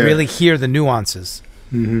you can really hear the nuances.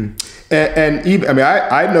 Mm-hmm. And even, I mean,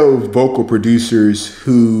 I know vocal producers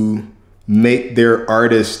who make their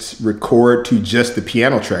artists record to just the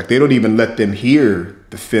piano track. They don't even let them hear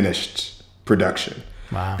the finished production.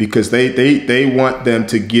 Wow. Because they want them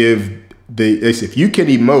to give. They say, if you can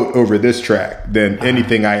emote over this track, then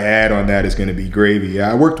anything I add on that is going to be gravy.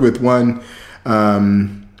 I worked with one, I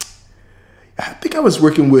think I was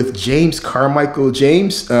working with James Carmichael.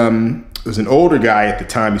 James was an older guy at the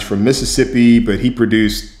time. He's from Mississippi, but he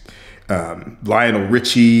produced Lionel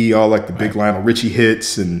Richie, all like the big Lionel Richie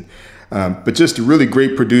hits, and but just a really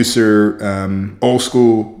great producer, old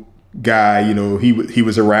school guy. You know, he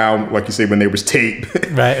was around, like you say, when there was tape.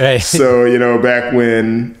 Right. So, you know, back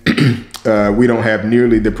when we don't have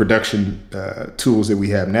nearly the production tools that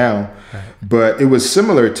we have now, but it was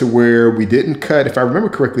similar to where we didn't cut. If I remember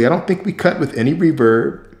correctly, I don't think we cut with any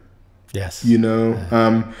reverb. Yes. You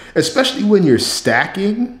know, especially when you're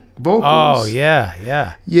stacking vocals. Oh,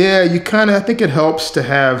 yeah. Yeah, you kind of, I think it helps to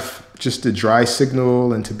have just a dry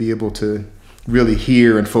signal and to be able to really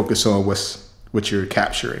hear and focus on what you're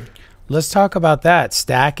capturing. Let's talk about that.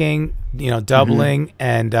 Stacking, you know, doubling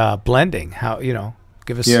and blending. How, you know,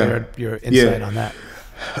 give us your insight on that.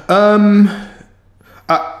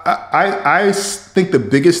 I think the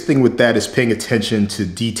biggest thing with that is paying attention to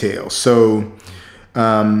detail. So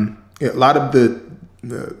a lot of the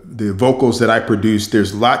vocals that I produce,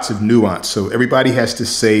 there's lots of nuance. So everybody has to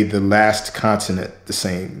say the last consonant the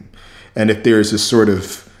same. And if there's a sort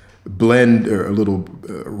of blend or a little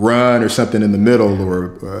run or something in the middle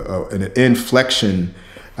or an inflection,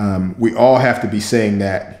 we all have to be saying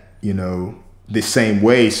that, you know, the same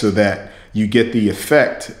way, so that you get the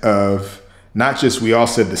effect of not just we all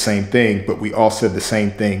said the same thing, but we all said the same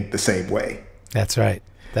thing the same way. That's right.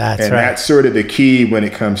 That's sort of the key when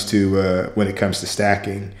it comes to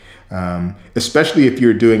stacking, especially if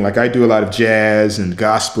you're doing, like I do a lot of jazz and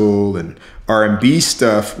gospel and R&B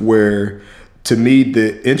stuff, where to me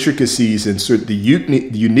the intricacies and sort of the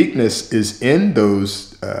uniqueness is in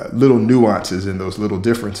those little nuances and those little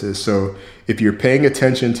differences. So if you're paying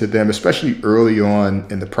attention to them, especially early on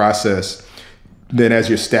in the process, then as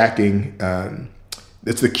you're stacking,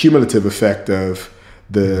 it's the cumulative effect of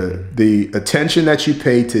the attention that you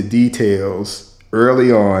pay to details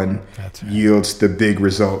early on yields the big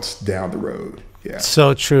results down the road. Yeah.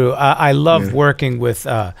 So true. I love working with,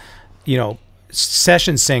 you know,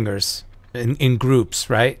 session singers in groups,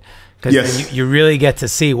 right? Because you really get to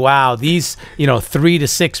see, wow, these, you know, 3 to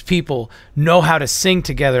 6 people know how to sing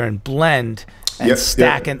together and blend and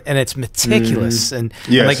stack, and it's meticulous. And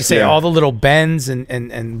like you say, all the little bends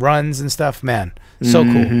and runs and stuff, man, so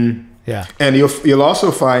cool. Yeah. And you'll also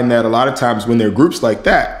find that a lot of times when there are groups like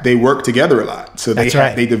that, they work together a lot. So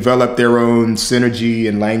they develop their own synergy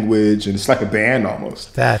and language, and it's like a band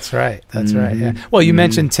almost. That's right. That's right. Yeah. Well, you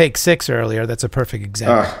mentioned Take Six earlier. That's a perfect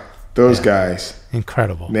example. Those guys.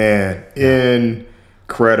 Incredible. Man,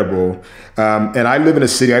 incredible. And I live in a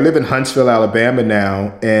city. I live in Huntsville, Alabama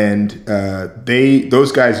now, and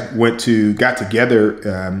those guys got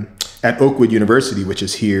together at Oakwood University, which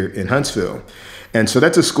is here in Huntsville. And so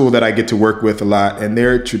that's a school that I get to work with a lot. And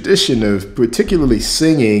their tradition of particularly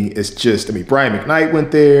singing is just, I mean, Brian McKnight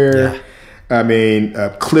went there. Yeah. I mean,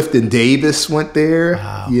 Clifton Davis went there.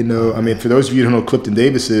 Wow. You know, I mean, for those of you who don't know who Clifton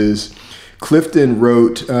Davis is, Clifton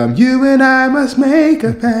wrote, "You and I must make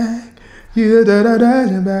a pact. Where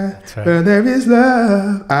there is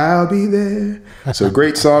love, I'll be there." So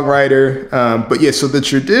great songwriter. But yeah, so the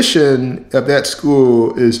tradition of that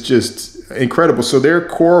school is just incredible. So their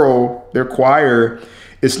choir,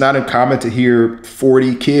 it's not uncommon to hear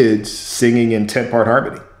 40 kids singing in 10-part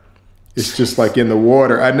harmony. It's just like in the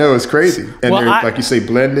water. I know, it's crazy. And they're, like you say,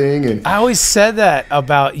 blending. And I always said that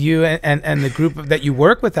about you and the group that you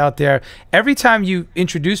work with out there. Every time you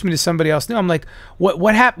introduce me to somebody else new, I'm like,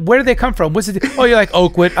 what happened? Where did they come from? What's it? Oh, you're like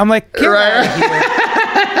Oakwood. I'm like, get out of here.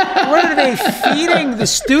 What are they feeding the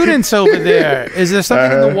students over there? Is there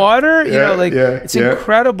something in the water? You know, like it's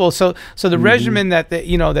incredible. So the regimen that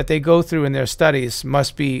they go through in their studies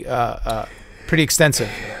must be pretty extensive.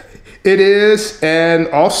 It is, and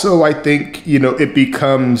also I think, you know, it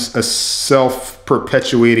becomes a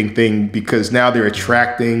self-perpetuating thing because now they're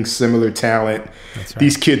attracting similar talent. That's right.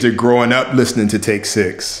 These kids are growing up listening to Take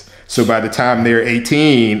Six. So by the time they're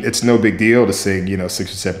 18, it's no big deal to sing, you know, 6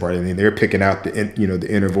 or 7 part. I mean, they're picking out the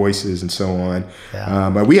inner voices and so on. Yeah.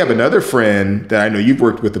 But we have another friend that I know you've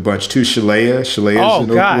worked with a bunch too, Shalea. Shalea's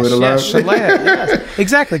in Oakwood a lot. Shalea, yes.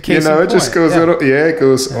 Exactly. Case it just goes, it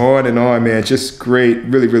goes on and on, man. Just great,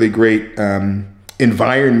 really, really great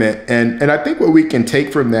environment. And I think what we can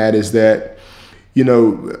take from that is that, you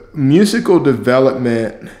know, musical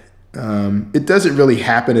development, it doesn't really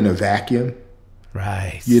happen in a vacuum.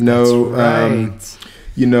 Right. You know,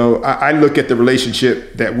 I look at the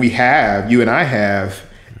relationship that we have, you and I have,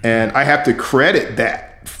 and I have to credit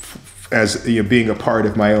that as, you know, being a part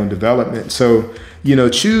of my own development. So, you know,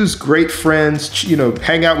 choose great friends, you know,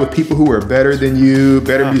 hang out with people who are better than you,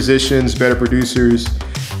 better musicians, better producers,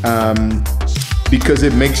 because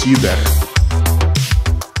it makes you better.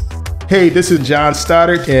 Hey, this is John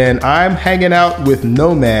Stoddart, and I'm hanging out with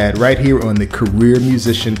NOMAD right here on the Career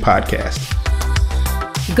Musician Podcast.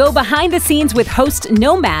 Go behind the scenes with host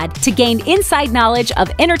NOMAD to gain inside knowledge of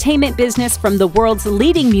entertainment business from the world's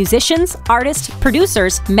leading musicians, artists,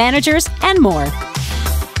 producers, managers, and more.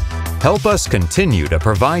 Help us continue to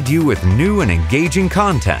provide you with new and engaging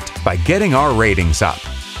content by getting our ratings up.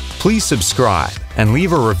 Please subscribe and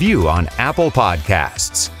leave a review on Apple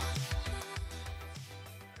Podcasts.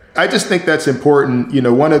 I just think that's important. You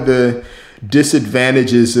know, one of the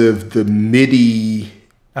disadvantages of the MIDI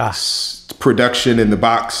production in the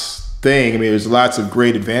box thing, I mean, there's lots of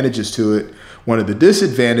great advantages to it. One of the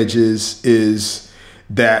disadvantages is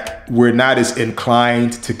that we're not as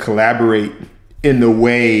inclined to collaborate in the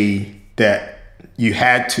way that you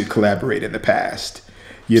had to collaborate in the past.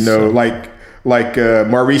 You know, like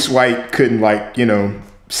Maurice White couldn't, like, you know,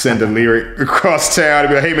 send a lyric across town and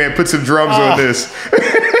be like, "Hey man, put some drums on this."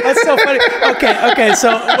 That's so funny. Okay, so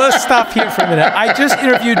let's stop here for a minute. I just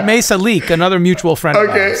interviewed Mesa Leak, another mutual friend of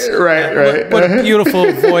ours. Right. What a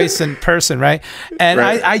beautiful voice and person, right? And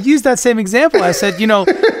I used that same example. I said, you know,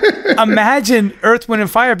 imagine Earth, Wind, and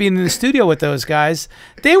Fire being in the studio with those guys.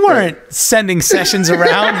 They weren't sending sessions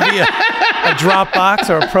around via a Dropbox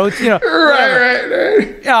or a Pro, you know.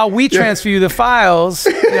 Right. We transfer you the files.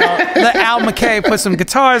 You know, let Al McKay put some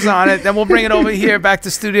guitars on it, then we'll bring it over here back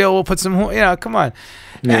to studio. We'll put some, you know, come on.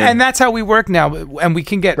 Yeah. And that's how we work now, and we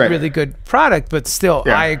can get really good product. But still,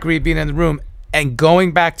 I agree, being in the room and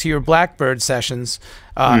going back to your Blackbird sessions,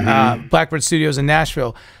 Blackbird Studios in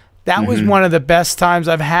Nashville. That was one of the best times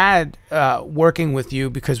I've had working with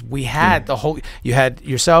you, because we had the whole. You had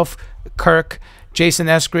yourself, Kirk, Jason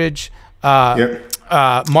Eskridge,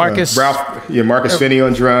 Marcus, Marcus Finney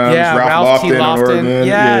on drums, Ralph Lofton on organ,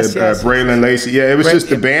 Braylon Lacey. Yeah, it was just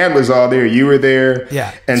the band was all there. You were there,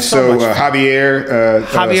 and so Javier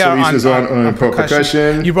was on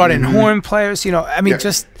percussion. You brought in horn players. You know, I mean,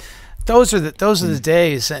 just those are the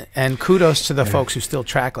days, and kudos to the folks who still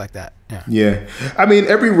track like that. Yeah. I mean,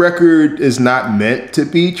 every record is not meant to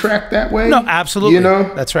be tracked that way. No, absolutely. You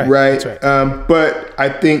know, that's right. Right. But I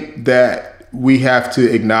think that we have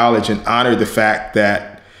to acknowledge and honor the fact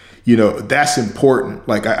that, you know, that's important.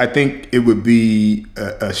 Like, I think it would be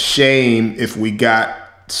a shame if we got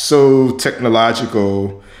so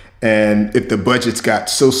technological and if the budgets got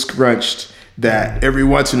so scrunched that every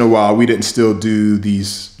once in a while we didn't still do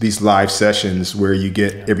these live sessions where you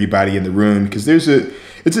get everybody in the room, because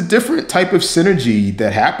it's a different type of synergy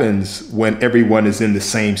that happens when everyone is in the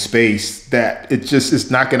same space, that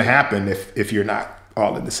it's not going to happen if you're not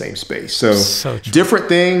all in the same space. So different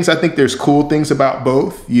things. I think there's cool things about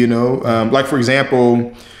both, you know, like, for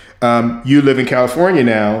example, you live in California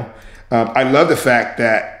now. I love the fact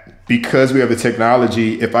that because we have the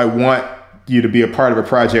technology, if I want you to be a part of a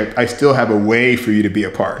project, I still have a way for you to be a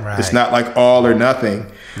part. Right. It's not like all or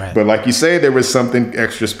nothing. Right. But like you say, there was something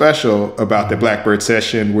extra special about the Blackbird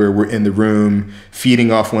session where we're in the room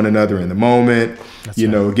feeding off one another in the moment. That's you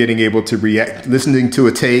know, getting able to react, listening to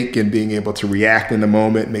a take and being able to react in the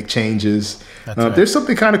moment, make changes. There's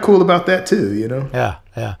something kind of cool about that too, you know? Yeah,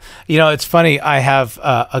 yeah. You know, it's funny. I have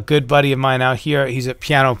a good buddy of mine out here. He's a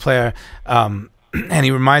piano player. And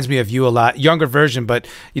he reminds me of you a lot. Younger version, but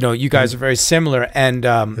you know, you guys are very similar. And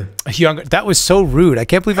younger. That was so rude. I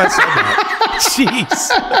can't believe I said that.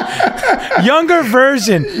 Jeez. Younger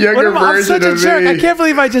version. I'm such a jerk. I can't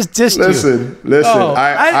believe I just dissed you. Listen. Oh,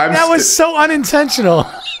 that was so unintentional.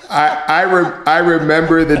 I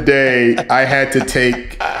remember the day I had to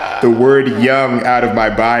take the word young out of my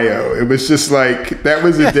bio. It was just like, that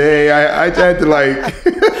was a day I had to like...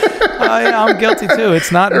 Oh, yeah, I'm guilty too.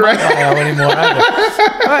 It's not in my bio anymore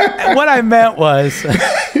either. What I meant was...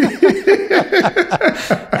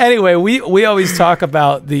 Anyway, we always talk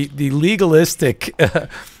about the legalistic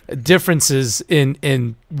differences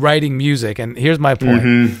in writing music, and here's my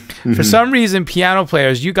point. For some reason, piano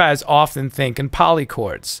players, you guys often think in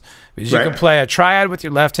polychords, because you can play a triad with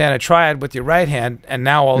your left hand, a triad with your right hand, and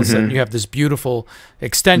now all of a sudden you have this beautiful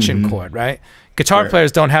extension chord, right? Guitar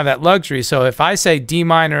players don't have that luxury, so if I say D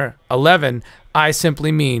minor 11, I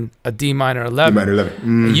simply mean a D minor 11. D minor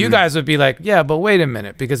 11. You guys would be like, yeah, but wait a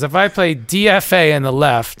minute, because if I play DFA in the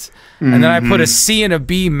left, and then I put a C and a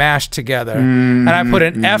B mashed together, and I put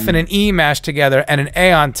an F and an E mashed together, and an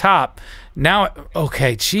A on top, now,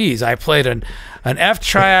 okay, geez, I played an F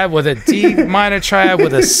triad with a D minor triad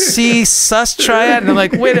with a C sus triad, and I'm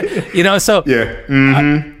like, wait, you know, so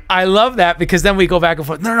I love that, because then we go back and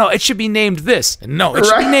forth. No, it should be named this. No, it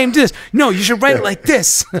should be named this. No, you should write it like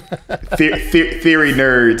this. Theory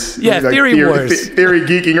nerds. Yeah, like theory wars. Theory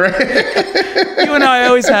geeking, right? You and I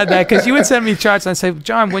always had that, because you would send me charts and I'd say,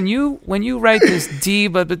 John, when you write this D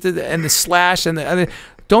and the slash and the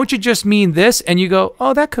don't you just mean this? And you go,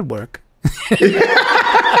 oh, that could work.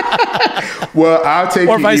 Well, I'll take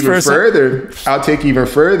you even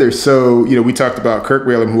further. So, you know, we talked about Kirk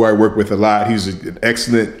Whalum, who I work with a lot. He's an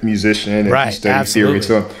excellent musician and he studies theory and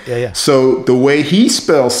so on. Yeah. So the way he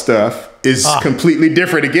spells stuff is completely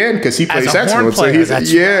different again, because he plays saxophone. So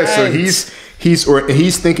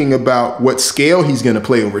he's thinking about what scale he's going to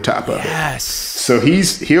play over top of it. So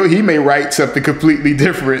he may write something completely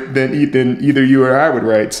different than either you or I would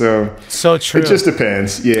write. So true. It just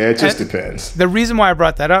depends. Yeah, it just depends. The reason why I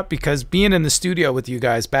brought that up, because being in the studio with you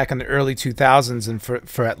guys back in the early 2000s, and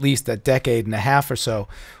for at least a decade and a half or so,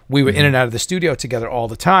 we were in and out of the studio together all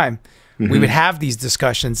the time. We would have these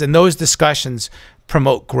discussions, and those discussions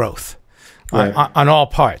promote growth. On all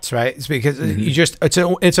parts, right? It's because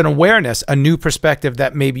it's an awareness, a new perspective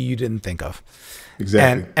that maybe you didn't think of.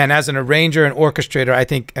 Exactly. And as an arranger and orchestrator, I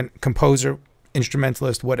think, and composer,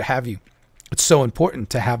 instrumentalist, what have you, it's so important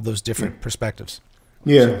to have those different perspectives.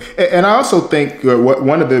 Yeah, and I also think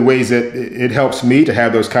one of the ways that it helps me to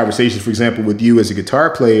have those conversations, for example, with you as a guitar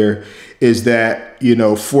player, is that, you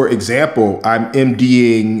know, for example, I'm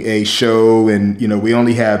MDing a show, and, you know, we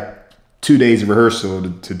only have 2 days of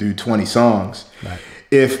rehearsal to do 20 songs. Right.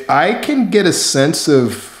 If I can get a sense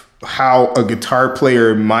of how a guitar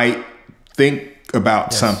player might think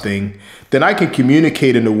about something, then I can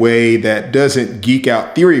communicate in a way that doesn't geek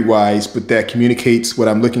out theory-wise, but that communicates what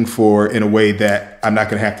I'm looking for in a way that I'm not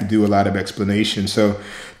going to have to do a lot of explanation. So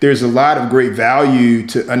there's a lot of great value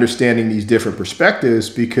to understanding these different perspectives,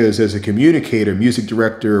 because as a communicator, music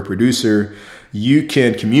director, or producer, you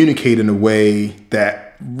can communicate in a way that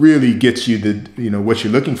really gets you what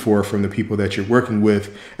you're looking for from the people that you're working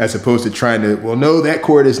with, as opposed to trying to, well, no, that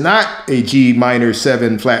chord is not a G minor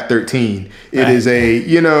 7 flat 13. It is a,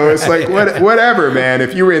 it's like, whatever, man.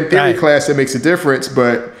 If you were in theory class, it makes a difference,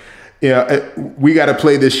 but we got to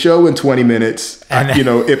play this show in 20 minutes.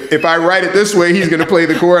 If I write it this way, he's going to play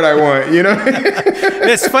the chord I want,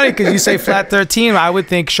 It's funny because you say flat 13, I would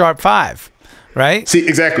think sharp 5. right? See,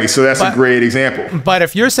 exactly. So that's a great example. But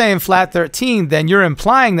if you're saying flat 13, then you're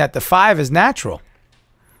implying that the 5 is natural.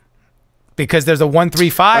 Because there's a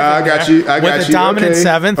 1-3-5 with a dominant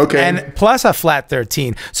 7th and plus a flat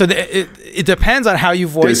 13. So it depends on how you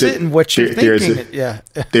voice it and what you're thinking.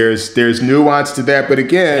 There's nuance to that, but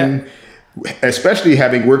again, especially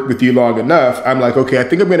having worked with you long enough, I'm like, okay, I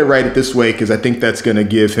think I'm going to write it this way because I think that's going to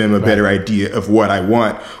give him a better idea of what I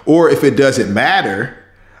want. Or if it doesn't matter,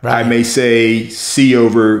 I may say C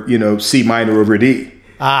minor over D.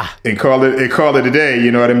 And call it a day,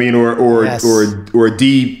 you know what I mean, or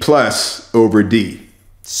D plus over D.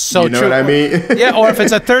 So you know true. what I mean? Yeah, or if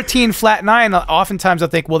it's a 13 flat 9, oftentimes I'll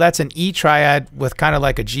think, well, that's an E triad with kind of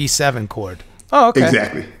like a G7 chord. Oh, okay.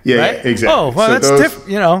 Exactly. Yeah, right? exactly. Oh, well, so that's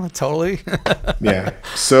different. You know, totally. Yeah.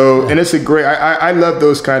 So, and it's a great. I love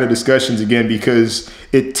those kind of discussions again because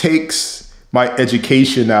it takes my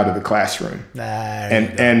education out of the classroom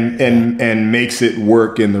and makes it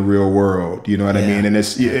work in the real world. You know what I mean? And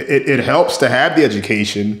it helps to have the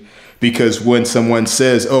education because when someone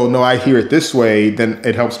says, oh, no, I hear it this way, then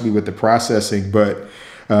it helps me with the processing. But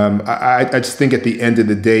I just think at the end of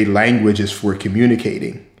the day, language is for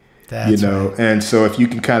communicating, And so if you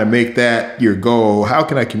can kind of make that your goal, how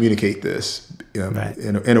can I communicate this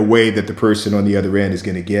in a way that the person on the other end is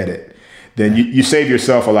going to get it? Then you save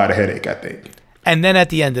yourself a lot of headache, I think. And then at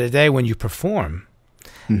the end of the day, when you perform,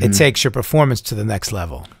 it takes your performance to the next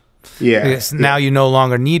level. Yeah. Because now you no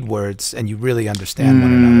longer need words and you really understand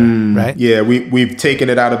one another, right? Yeah, we've taken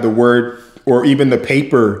it out of the word or even the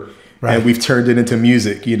paper and we've turned it into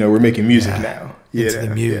music. You know, we're making music now. It's the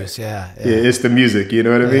muse, yeah, it's the music, you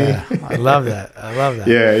know what I mean? I love that. I love that.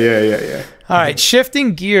 Yeah. All right,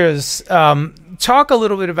 shifting gears, talk a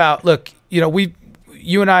little bit about, look,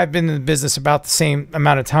 you and I have been in the business about the same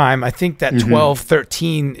amount of time. I think that 12,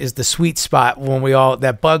 13 is the sweet spot when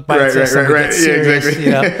that bug bites us and we get serious.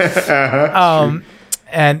 Yeah, exactly.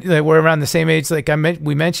 And we're around the same age. Like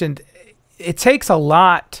we mentioned, it takes a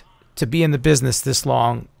lot to be in the business this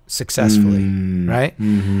long successfully, right?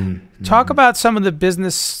 Talk about some of the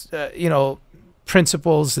business,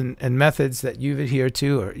 principles and methods that you've adhered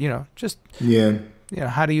to, or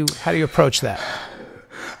how do you approach that?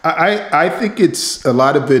 I think it's a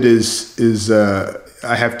lot of it is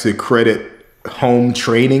I have to credit home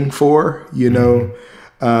training for,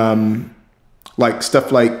 like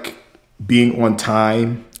stuff like being on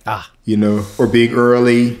time, or being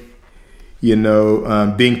early,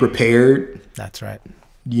 being prepared. That's right.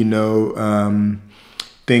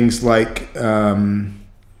 Things like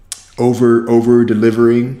over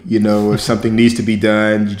delivering, if something needs to be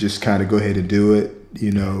done, you just kind of go ahead and do it,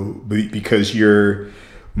 because you're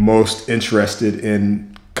most interested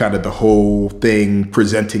in kind of the whole thing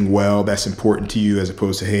presenting well. That's important to you, as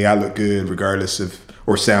opposed to, hey, I look good regardless of,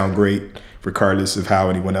 or sound great regardless of how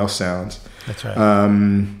anyone else sounds. That's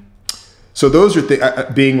right. So those are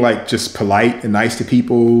being like just polite and nice to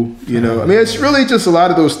people, I mean, it's really just a lot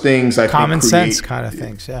of those things. Common sense kind of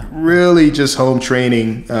things. Yeah. Really just home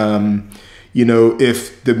training.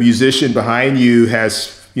 If the musician behind you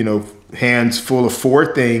has, hands full of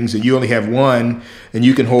 4 things and you only have 1 and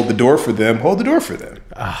you can hold the door for them, hold the door for them.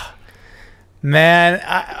 Man,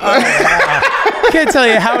 I can't tell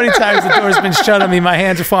you how many times the door's been shut on me. My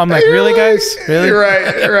hands are full. I'm like, really, guys? Really?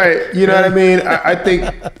 Right. You know what I mean?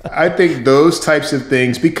 I think those types of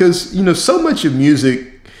things, because, so much of music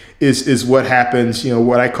is what happens,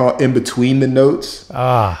 what I call in between the notes.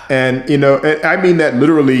 And, and I mean that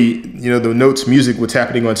literally, the notes, music, what's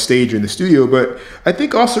happening on stage or in the studio, but I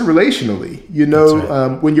think also relationally,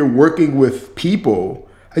 right. When you're working with people,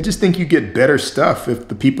 I just think you get better stuff if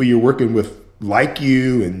the people you're working with like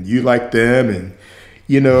you and you like them. And,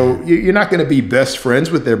 you're not going to be best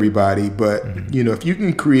friends with everybody, but, if you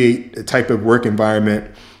can create a type of work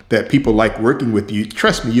environment that people like working with you,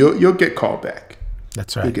 trust me, you'll get called back.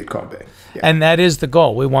 That's right. You get called back. Yeah. And that is the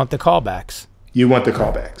goal. We want the callbacks. You want the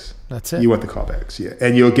callbacks. That's it. You want the callbacks, yeah.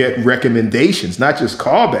 And you'll get recommendations, not just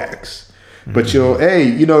callbacks, but you'll, hey,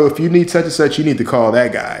 if you need such and such, you need to call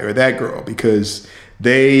that guy or that girl because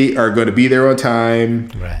they are going to be there on time.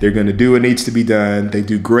 Right. They're going to do what needs to be done. They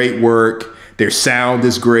do great work. Their sound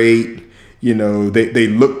is great. They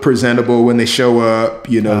look presentable when they show up.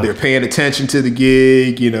 They're paying attention to the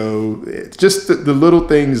gig. It's just the little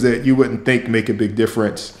things that you wouldn't think make a big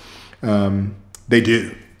difference. They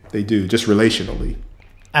do, just relationally.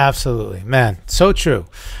 Absolutely, man. So true.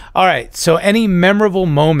 All right. So any memorable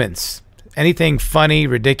moments, anything funny,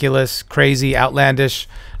 ridiculous, crazy, outlandish,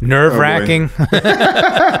 nerve-wracking?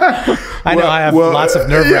 I know I have lots of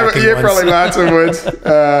nerve-wracking ones. Probably lots of ones.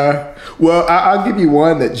 I'll give you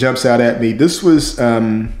one that jumps out at me. This was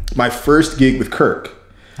my first gig with Kirk.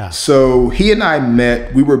 So he and I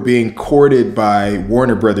met, we were being courted by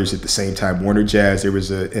Warner Brothers at the same time, Warner Jazz. There was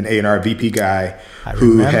an A&R VP guy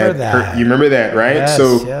who had, you remember that, right?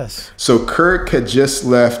 Yes, so Kirk had just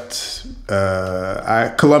left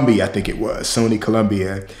Columbia, I think it was, Sony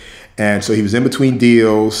Columbia. And so he was in between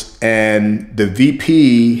deals, and the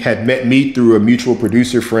VP had met me through a mutual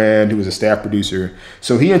producer friend who was a staff producer.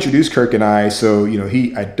 So he introduced Kirk and I. So,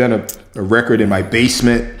 I'd done a record in my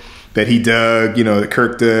basement that he dug, that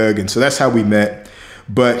Kirk dug. And so that's how we met.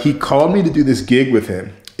 But he called me to do this gig with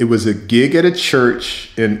him. It was a gig at a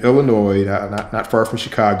church in Illinois, not far from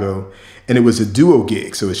Chicago. And it was a duo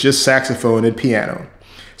gig. So it's just saxophone and piano.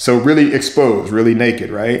 So really exposed, really naked,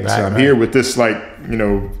 right? So I'm here with this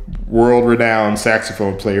world-renowned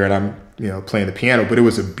saxophone player, and I'm playing the piano. But it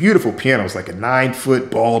was a beautiful piano. It was like a 9-foot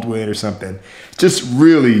Baldwin or something. Just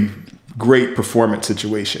really great performance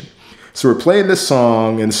situation. So we're playing this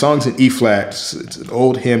song, and the song's in E flat. It's an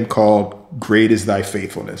old hymn called "Great Is Thy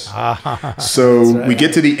Faithfulness." So we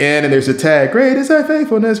get to the end, and there's a tag: "Great is Thy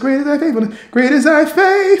faithfulness, great is Thy faithfulness, great is Thy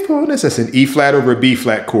faithfulness." That's an E flat over a B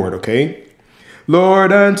flat chord, okay?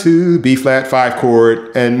 Lord unto B flat 5 chord,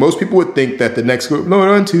 and most people would think that the next chord, Lord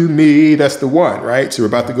unto me, that's the 1, right? So we're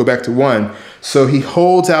about to go back to 1. So he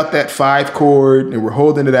holds out that 5 chord, and we're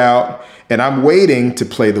holding it out, and I'm waiting to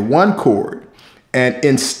play the 1 chord. And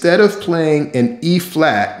instead of playing an E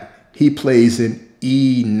flat, he plays an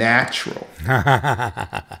E natural.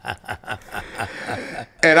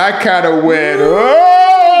 And I kind of went,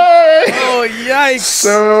 oh, yikes.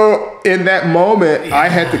 So in that moment, I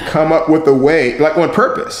had to come up with a way, like on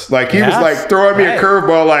purpose. Like he was like throwing me a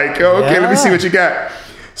curveball, like, okay, let me see what you got.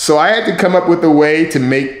 So I had to come up with a way to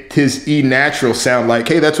make his E natural sound like,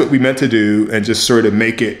 hey, that's what we meant to do, and just sort of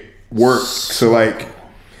make it work. So I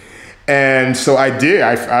did.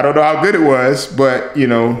 I don't know how good it was, but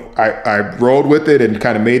I rolled with it and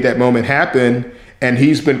kind of made that moment happen. And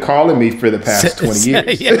he's been calling me for the past 20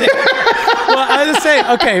 years. Well, I was just saying,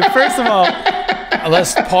 okay, first of all,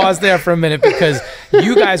 let's pause there for a minute, because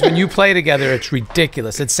you guys, when you play together, it's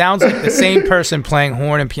ridiculous. It sounds like the same person playing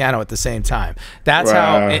horn and piano at the same time. That's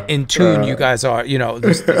how in tune you guys are.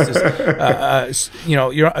 It's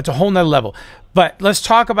a whole nother level. But let's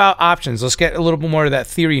talk about options. Let's get a little bit more of that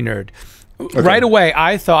theory nerd. Okay. Right away,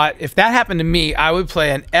 I thought if that happened to me, I would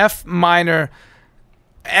play an F minor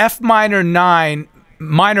 9,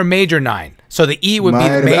 minor major 9. So the E would be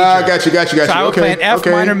the major. Got you. So I would play an F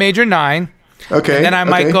minor major 9. Okay. And then I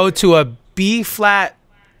might go to a B flat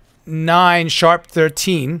 9 sharp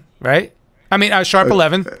 13, right? I mean, sharp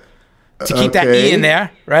 11. To keep that E in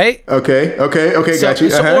there, right? Okay, got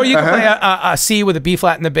you. Or you can play a C with a B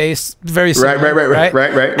flat in the bass, very similar. Right.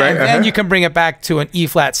 And then you can bring it back to an E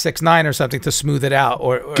flat 6/9 or something to smooth it out.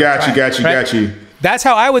 Got you. That's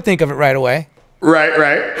how I would think of it right away.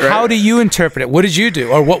 Right. How do you interpret it? What did you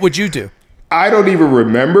do, or what would you do? I don't even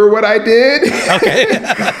remember what I did. Okay.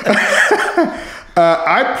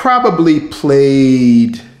 I probably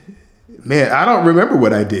played. Man, I don't remember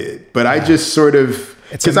what I did, but I just sort of.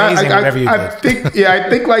 It's amazing whatever you did. I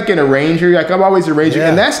think like an arranger, like I'm always arranging,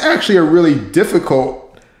 and that's actually a really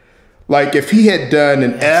difficult. Like if he had done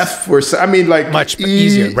an F or so, I mean, like much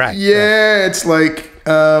easier, right? Yeah, it's like.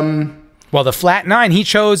 Well, the flat 9, he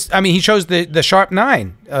chose. I mean, he chose the sharp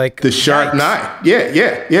 9, like the sharp 9. Yeah. He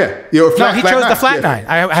chose the flat 9.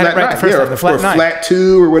 I had it right the first time. The flat 9, or flat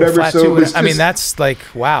 2 or whatever. I mean, that's like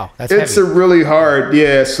wow. That's it's heavy. a really hard.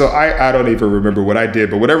 Yeah. So I don't even remember what I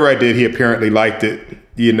did, but whatever I did, he apparently liked it.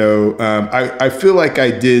 I feel like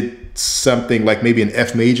I did something like maybe an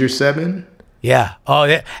F major 7. Yeah. Oh,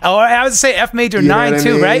 yeah. Or I would say F major 9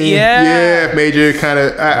 too, right? Yeah. Yeah, F major kind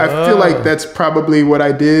of. I feel like that's probably what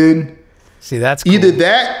I did. See, that's cool. Either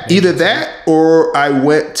that, or I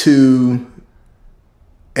went to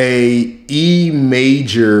a E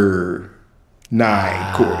major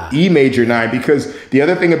 9 chord. E major 9, because the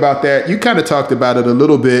other thing about that, you kind of talked about it a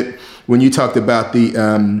little bit when you talked about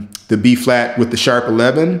the B flat with the sharp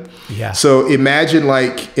 11. Yeah. So imagine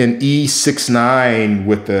like an E6/9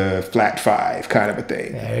 with the flat 5 kind of a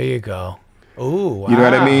thing. There you go. Oh, wow. You know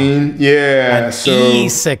what I mean? Yeah. An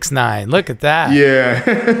E6/9. Look at that. Yeah.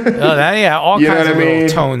 All kinds of little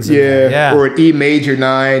tones in there. Yeah. Or an E major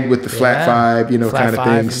 9 with the flat 5, flat kind of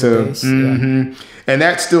thing. So, and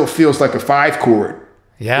that still feels like a 5 chord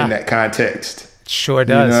in that context. Sure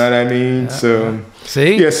does. You know what I mean? So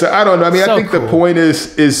see, yeah. So I don't know. I mean, So I think cool. the point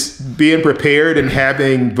is being prepared and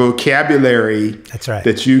having vocabulary. That's right.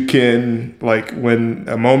 That you can, like, when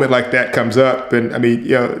a moment like that comes up, and I mean,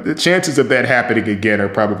 you know, the chances of that happening again are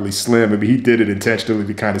probably slim. I mean, he did it intentionally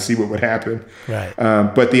to kind of see what would happen. Right.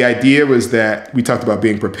 But the idea was that we talked about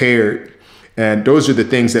being prepared, and those are the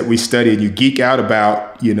things that we study, and you geek out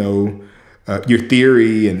about, you know. Your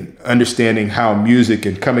theory and understanding how music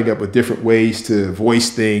and coming up with different ways to voice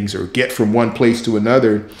things or get from one place to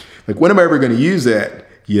another. Like, when am I ever going to use that?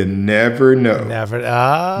 You never know. Never.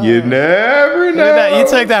 You never know. Look at that. You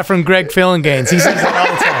take that from Greg Phillinganes. He says that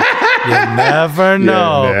all the time. You never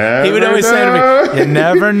know. He would always say to me, "You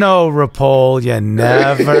never know, Rapol. You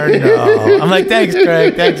never know." I'm like, "Thanks,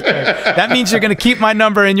 Greg. Thanks, Greg. That means you're going to keep my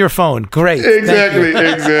number in your phone. Great." Exactly.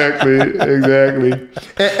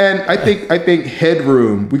 And I think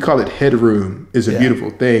headroom, we call it headroom, is a beautiful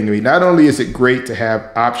thing. I mean, not only is it great to have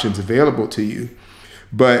options available to you,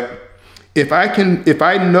 but if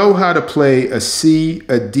I know how to play a C,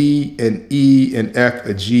 a D, an E, an F,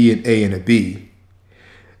 a G, an A, and a B,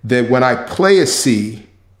 then when I play a C,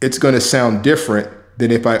 it's going to sound different than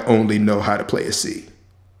if I only know how to play a C.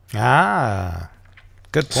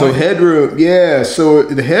 Good point. So headroom, yeah. So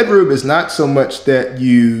the headroom is not so much that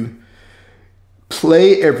you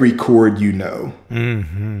play every chord you know.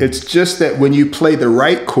 Mm-hmm. It's just that when you play the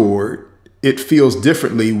right chord, it feels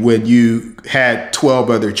differently when you had 12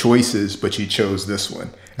 other choices, but you chose this one,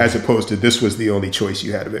 as opposed to this was the only choice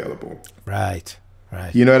you had available. Right.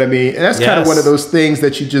 You know what I mean? And that's kind of one of those things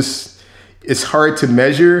that it's hard to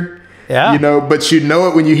measure, you know, but you know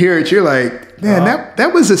it when you hear it. You're like, man,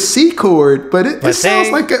 that was a C chord, but it sounds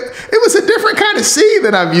like it was a different kind of C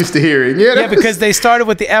than I'm used to hearing. Yeah, because they started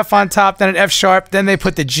with the F on top, then an F sharp, then they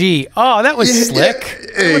put the G. Oh, that was slick.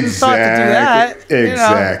 I wouldn't have thought to do that.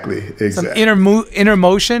 Exactly. Some inner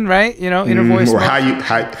motion, right? You know, inner voice. Or how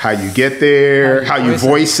you get there, how you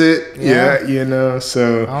voice it. Yeah, you know.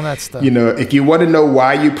 So all that stuff. You know, if you want to know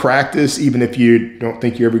why you practice, even if you don't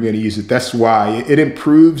think you're ever going to use it, that's why. It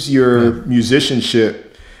improves your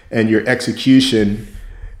musicianship and your execution.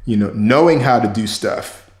 You know, knowing how to do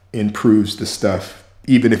stuff improves the stuff,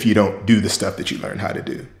 even if you don't do the stuff that you learn how to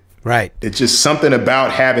do. Right. It's just something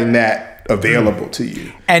about having that available to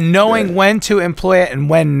you. And knowing when to employ it and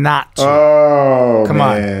when not to. Oh, come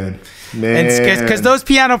on. Because those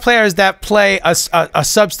piano players that play a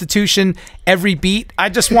substitution every beat, I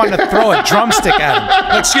just want to throw a drumstick at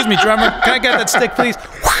them. Excuse me, drummer, can I get that stick, please?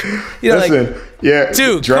 You know, listen,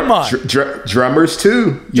 dude, come on. Drummers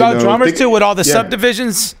too. Drummers too, with all the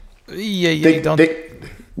subdivisions.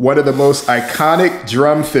 One of the most iconic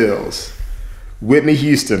drum fills. Whitney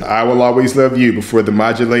Houston, "I Will Always Love You" before the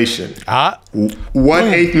modulation.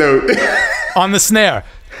 1/8 note. On the snare.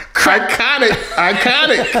 Iconic.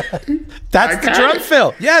 That's the drum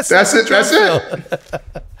fill. Yes. That's it. That's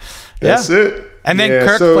it. And then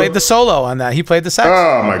Kirk played the solo on that. He played the sax.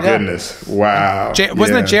 Oh, my goodness. Wow.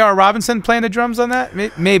 Wasn't it J.R. Robinson playing the drums on that?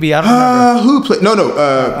 Maybe. I don't remember. Who played?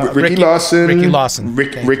 No. Ricky Lawson.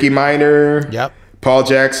 Ricky Minor. Yep. Paul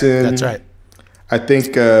Jackson. That's right. I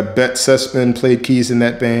think Bet Sussman played keys in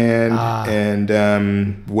that band, and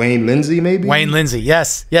Wayne Lindsey, maybe. Wayne Lindsey,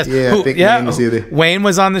 yes. Yeah, I think Wayne was either. Wayne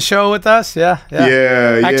was on the show with us. Yeah.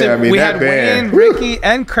 Actually, I mean, we that had band, Wayne, Ricky,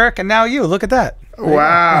 and Kirk, and now you. Look at that.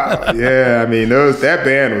 Wow. Yeah, I mean, that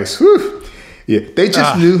band was. Whew. Yeah, they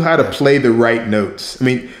just knew how to play the right notes. I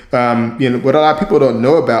mean, what a lot of people don't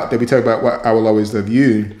know about that we talk about. What I Will Always Love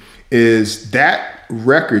You is that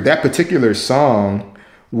record, that particular song.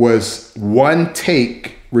 Was one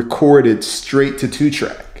take recorded straight to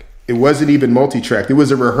 2-track. It wasn't even multi-track. It was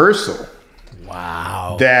a rehearsal.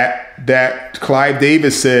 Wow. That Clive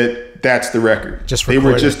Davis said that's the record. They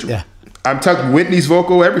were just. I'm talking Whitney's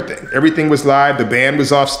vocal, everything. Everything was live. The band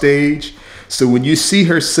was off stage. So when you see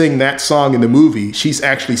her sing that song in the movie, she's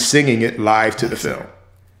actually singing it live to the film.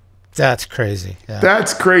 That's crazy. Yeah.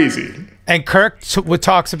 That's crazy. And Kirk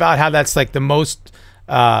talks about how that's like the most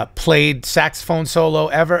played saxophone solo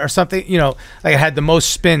ever or something, like it had the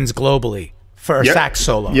most spins globally for a sax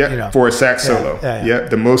solo. For a sax solo.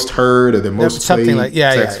 The most heard or the most something played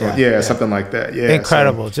saxophone. Something like that. Yeah,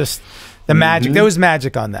 incredible. Just the magic. There was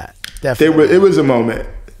magic on that. Definitely. It was a moment.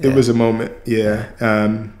 It was a moment. Yeah.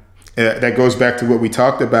 That goes back to what we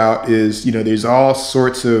talked about is, there's all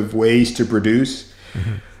sorts of ways to produce.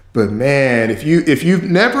 Mm-hmm. But man, if you've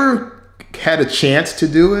never had a chance to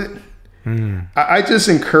do it, I just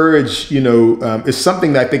encourage, it's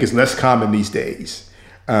something that I think is less common these days.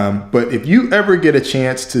 But if you ever get a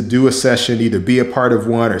chance to do a session, either be a part of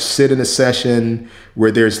one or sit in a session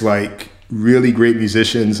where there's like really great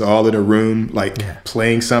musicians all in a room, like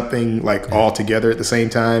playing something like all together at the same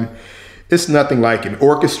time. It's nothing like an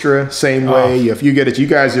orchestra, same way. If you get it, you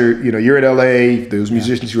guys are, you're in LA, those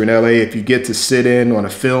musicians who are in LA, if you get to sit in on a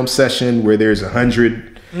film session where there's 100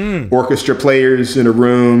 orchestra players in a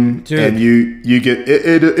room, dude, and you get,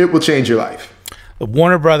 it will change your life. The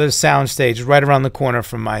Warner Brothers soundstage is right around the corner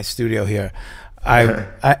from my studio here.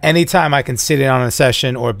 Anytime I can sit in on a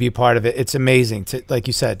session or be part of it, it's amazing to, like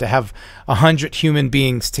you said, to have 100 human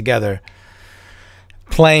beings together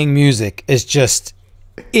playing music is just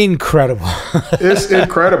incredible. It's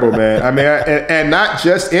incredible, man. I mean, and not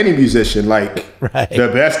just any musician, like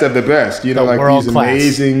the best of the best, like these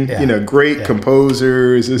amazing, great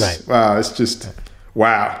composers. Wow. It's just,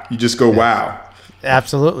 wow. You just go, wow.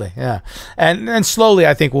 Absolutely. Yeah. And slowly,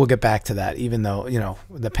 I think we'll get back to that, even though,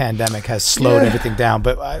 the pandemic has slowed everything down,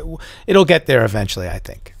 but it'll get there eventually, I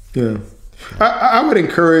think. Yeah. I would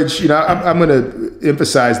encourage, I'm going to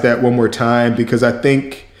emphasize that one more time, because I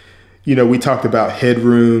think, we talked about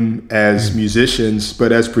headroom as musicians,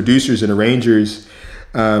 but as producers and arrangers,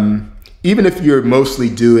 even if you're mostly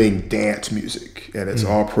doing dance music and it's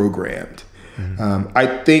all programmed,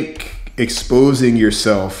 I think exposing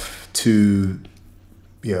yourself to,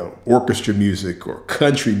 orchestra music or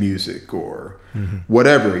country music or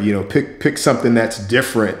whatever, pick something that's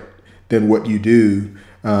different than what you do.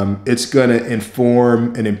 It's going to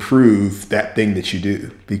inform and improve that thing that you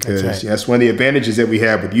do, because that's one of the advantages that we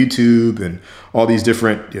have with YouTube and all these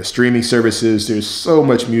different streaming services. There's so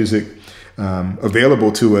much music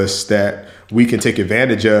available to us that we can take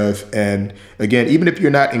advantage of. And again, even if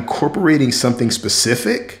you're not incorporating something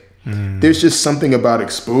specific, there's just something about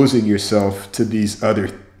exposing yourself to these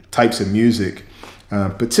other types of music,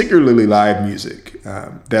 particularly live music,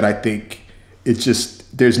 that I think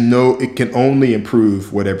it can only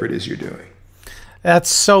improve whatever it is you're doing.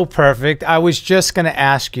 That's so perfect. I was just going to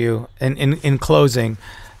ask you in closing,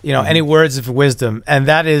 any words of wisdom, and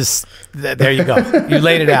that is, there you go. You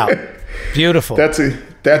laid it out. Beautiful. That's a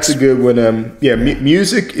good one.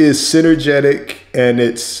 Music is synergetic and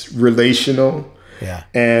it's relational. Yeah.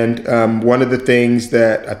 And one of the things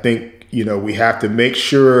that I think, we have to make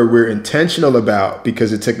sure we're intentional about,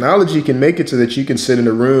 because the technology can make it so that you can sit in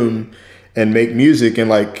a room and make music and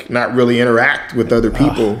not really interact with other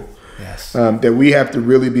people. That we have to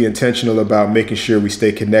really be intentional about making sure we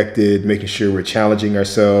stay connected, making sure we're challenging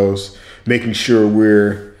ourselves, making sure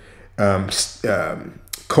we're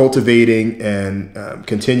cultivating and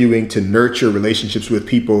continuing to nurture relationships with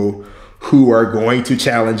people who are going to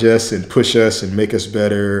challenge us and push us and make us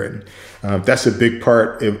better. And that's a big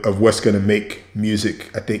part of what's going to make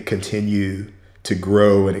music, I think, continue to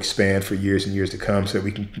grow and expand for years and years to come, so that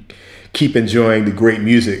we can keep enjoying the great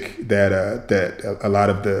music that a lot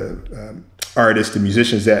of the artists and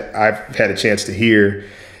musicians that I've had a chance to hear,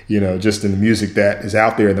 just in the music that is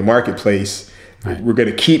out there in the marketplace. We're going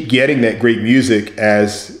to keep getting that great music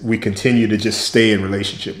as we continue to just stay in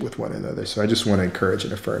relationship with one another. So I just want to encourage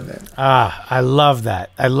and affirm that. I love that.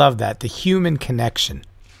 I love that. The human connection.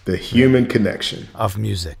 The human connection. Of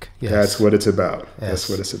music. Yes. That's what it's about. Yes. That's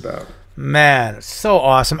what it's about. Man, so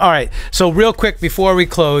awesome. All right. So real quick before we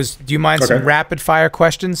close, do you mind some rapid fire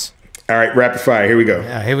questions? All right. Rapid fire. Here we go.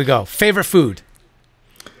 Yeah, here we go. Favorite food?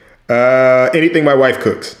 Anything my wife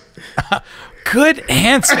cooks. Good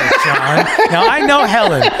answer, John. Now, I know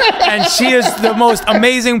Helen, and she is the most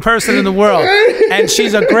amazing person in the world, and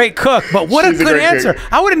she's a great cook, but what a good answer.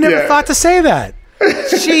 Cook. I would have never thought to say that.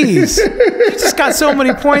 Jeez. You just got so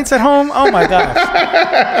many points at home. Oh, my gosh.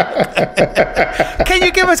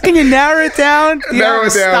 Can you narrow it down? Narrow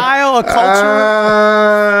it down. Style, a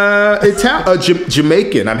culture?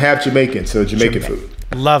 Jamaican. I'm half Jamaican, so Jamaican food.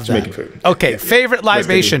 Love that. Jamaican food. Okay, favorite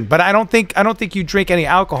libation, but I don't think you drink any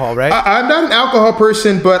alcohol, right? I'm not an alcohol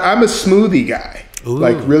person, but I'm a smoothie guy. Ooh.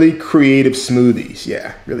 Like really creative smoothies.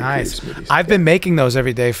 Yeah, really nice. Creative smoothies. I've been making those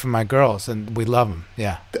every day for my girls, and we love them.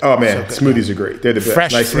 Yeah. Oh man, so smoothies are great. They're the best.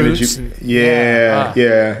 Fresh nice fruits. Yeah.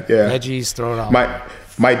 Veggies, throw it on.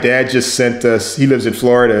 My dad just sent us, he lives in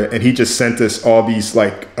Florida, and he just sent us all these,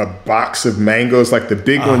 like a box of mangoes, like the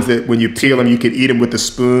big ones that when you peel them, you can eat them with a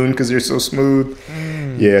spoon because they're so smooth.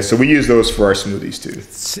 Yeah, so we use those for our smoothies too.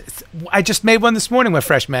 I just made one this morning with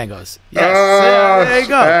fresh mangoes. Yes, there you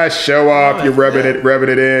go. Show off, you're rubbing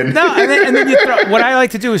it in. No, and then you what I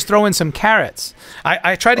like to do is throw in some carrots.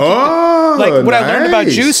 I try to keep what I learned about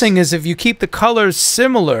juicing is if you keep the colors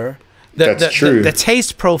similar, the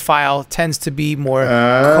taste profile tends to be more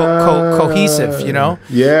cohesive, you know?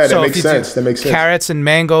 Yeah, that makes sense. That makes sense. Carrots and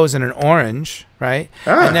mangoes and an orange, right?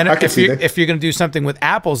 And then if you're going to do something with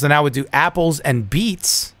apples, then I would do apples and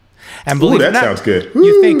beets. And believe it or not, sounds good.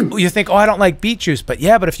 You think, oh, I don't like beet juice, but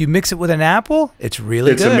if you mix it with an apple, it's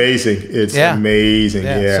really good. It's amazing. It's amazing.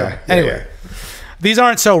 Yeah. So, anyway, these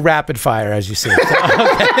aren't so rapid fire as you see. So,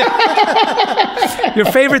 your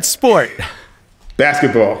favorite sport?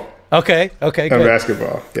 Basketball. Okay, good.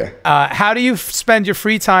 Basketball, yeah. How do you spend your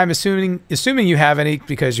free time, assuming you have any,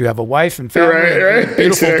 because you have a wife and family, and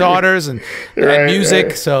beautiful daughters, and music,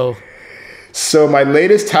 right. So my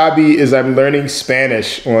latest hobby is I'm learning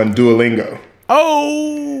Spanish on Duolingo.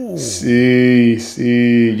 Oh! Sí,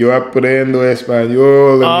 yo aprendo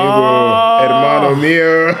español, amigo, hermano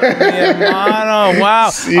mío. Mi hermano, wow.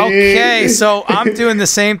 Sí. Okay, so I'm doing the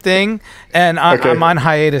same thing, and I'm on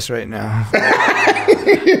hiatus right now.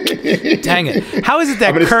 Dang it. How is it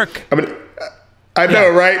that Kirk... I know,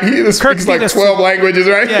 right? He speaks like 12 languages,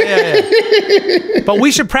 right? Yeah. But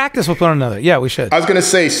we should practice with one another. Yeah, we should. I was going to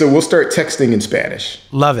say, so we'll start texting in Spanish.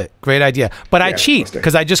 Love it. Great idea. But I cheat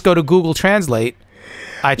because I just go to Google Translate.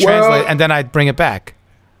 I translate and then I bring it back.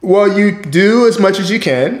 Well, you do as much as you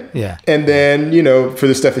can. Yeah. And then, for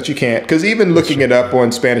the stuff that you can't, because even looking it up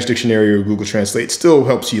on Spanish Dictionary or Google Translate still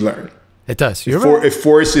helps you learn. It does. It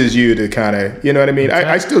forces you to kind of, you know what I mean?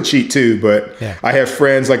 I still cheat too, but I have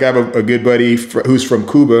friends, like I have a good buddy who's from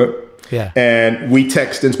Cuba, and we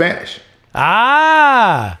text in Spanish.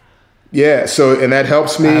 Ah. Yeah, and that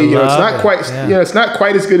helps me. It's not quite, it's not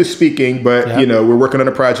quite as good as speaking, but we're working on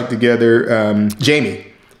a project together. Jamie.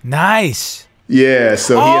 Nice. Yeah,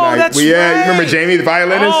 so he and I, that's right. You remember Jamie, the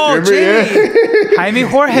violinist? Oh, Jamie. Jaime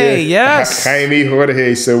Jorge, yes. Jaime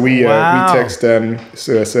Jorge. So we text,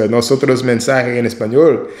 nosotros mensaje en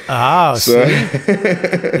español. Oh, so,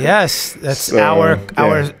 yes, that's our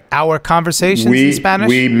conversations in Spanish.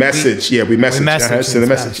 We message, we message. So the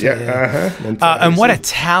message, and what a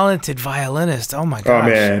talented violinist! Oh my gosh! Oh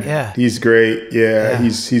man, he's great. Yeah,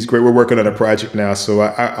 he's great. We're working on a project now, so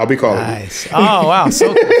I'll be calling you. Oh wow,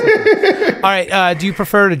 so cool. All right, do you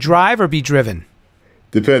prefer to drive or be driven?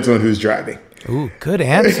 Depends on who's driving. Ooh, good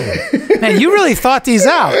answer. Man, you really thought these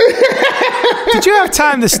out. Did you have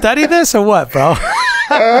time to study this or what, bro?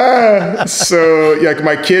 My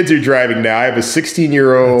kids are driving now. I have a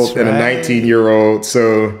 16-year-old and a 19-year-old.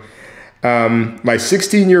 So my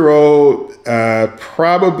 16-year-old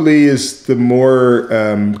probably is the more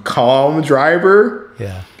calm driver.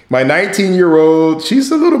 Yeah. My 19-year-old,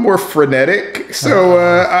 she's a little more frenetic. So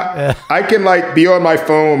I can be on my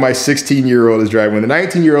phone when my 16-year-old is driving. When the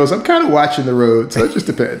 19-year-olds, I'm kind of watching the road. So it just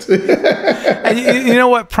depends. And you know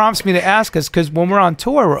what prompts me to ask is because when we're on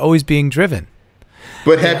tour, we're always being driven.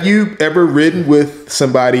 But have you ever ridden with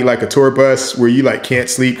somebody like a tour bus where you can't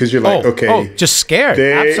sleep because you're just scared?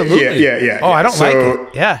 Absolutely. Yeah. Oh, I don't like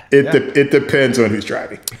it. Yeah. It depends on who's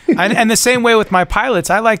driving. and the same way with my pilots,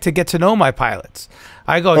 I like to get to know my pilots.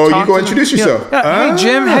 I go. You go introduce yourself. Hey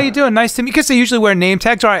Jim, how you doing? Nice to meet you. Because they usually wear name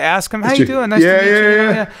tags, or I ask them, how you doing? Nice to meet you.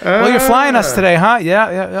 Yeah. Well, you're flying us today, huh?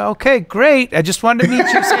 Yeah. Okay, great. I just wanted to meet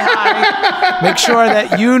you, say hi, make sure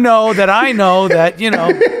that you know that I know that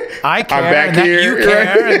I care and that you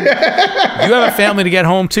care. And you have a family to get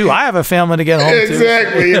home to. I have a family to get home to.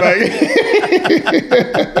 Exactly.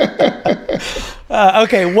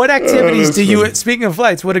 Okay, what activities do you? Speaking of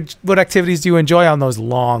flights, what activities do you enjoy on those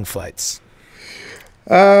long flights?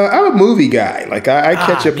 I'm a movie guy. I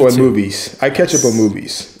catch up on movies. I catch up on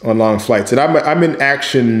movies on long flights, and I'm an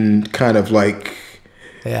action kind of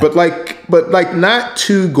but not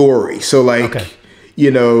too gory. So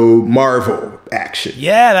Marvel action.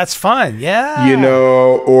 Yeah, that's fun. Yeah.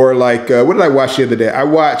 Or what did I watch the other day? I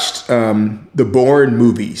watched the Bourne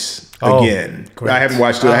movies again. Great. I hadn't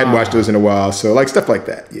watched those in a while. So stuff like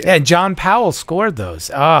that. Yeah. John Powell scored those.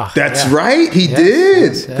 That's right. He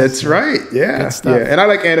did. That's right. Yeah. Yeah. And I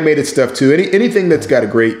like animated stuff too. Anything that's got a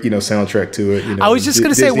great, soundtrack to it. I was just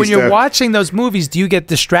going to say, when you're watching those movies, do you get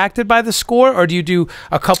distracted by the score, or do you do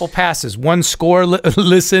a couple passes? One score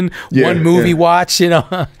listen, one movie watch,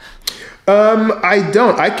 I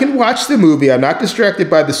don't. I can watch the movie. I'm not distracted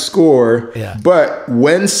by the score. Yeah. But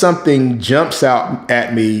when something jumps out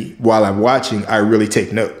at me while I'm watching, I really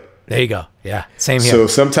take note. There you go. Yeah. Same here. So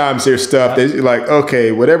sometimes there's stuff that you're like,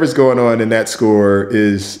 okay, whatever's going on in that score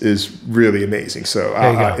is really amazing. So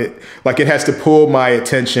it has to pull my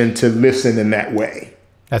attention to listen in that way.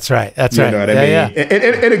 That's right. That's right. You know what I mean? Yeah.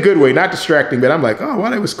 In a good way, not distracting, but I'm like, oh, wow,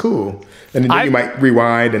 that was cool. And then you might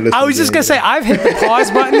rewind and listen. I was just going to say, I've hit the pause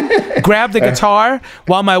button, grabbed the guitar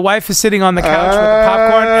while my wife is sitting on the couch with the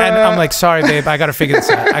popcorn, and I'm like, sorry, babe, I got to figure this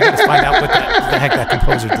out. I got to find out what the heck that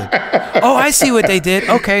composer did. Oh, I see what they did.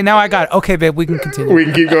 Okay, now I got it. Okay, babe, we can continue. We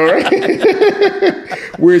can keep going.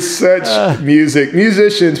 We're such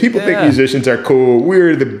musicians. People think musicians are cool.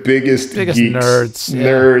 We're the biggest geeks,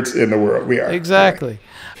 nerds in the world. We are. Exactly.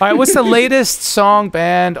 All right, what's the latest song,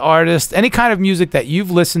 band, artist, any kind of music that you've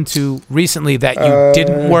listened to recently that you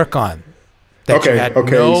didn't work on? That you had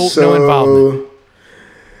no involvement?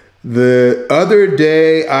 The other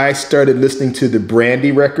day, I started listening to the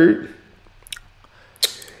Brandy record.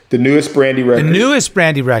 The newest Brandy record. The newest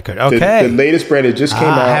Brandy record, okay. The latest Brandy just came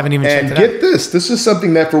out. I haven't even checked it out. And get this. This is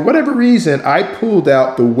something that, for whatever reason, I pulled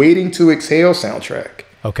out the Waiting to Exhale soundtrack.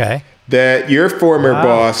 Okay. That your former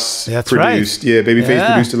boss produced. Right. Yeah, Babyface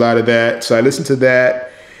produced a lot of that. So I listened to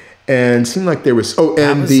that, and it seemed like there was... Oh,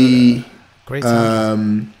 and the... Great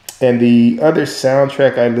soundtrack. And the other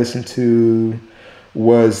soundtrack I listened to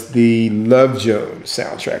was the Love Jones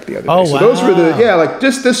soundtrack the other day. So those were the... Yeah, like,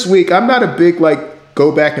 just this week, I'm not a big, like,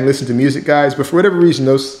 go back and listen to music guys, but for whatever reason,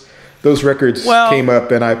 those records came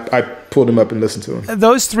up, and I pulled them up and listened to them.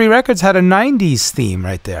 Those three records had a 90s theme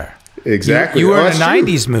right there. Exactly. You were in a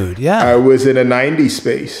 90s mood, I was in a 90s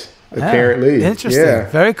space, apparently. Interesting. Yeah.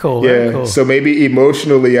 Very cool. Very cool. So maybe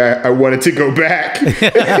emotionally, I wanted to go back.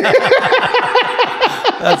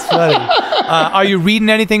 That's funny. Are you reading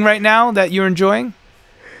anything right now that you're enjoying?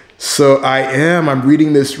 So I am. I'm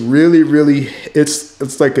reading this really,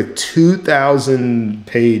 it's like a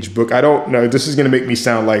 2,000-page book. I don't know. This is going to make me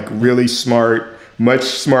sound like really smart, much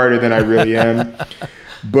smarter than I really am.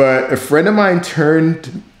 But a friend of mine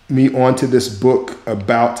turned me onto this book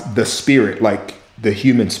about the spirit, like the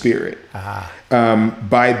human spirit,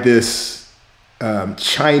 by this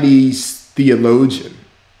Chinese theologian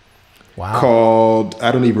called,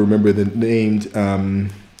 I don't even remember the name.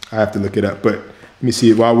 I have to look it up, but let me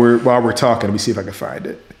see it while we're talking. Let me see if I can find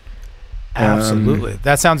it. Absolutely.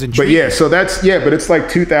 That sounds intriguing. But but it's like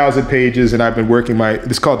 2,000 pages, and I've been working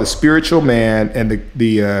it's called The Spiritual Man, and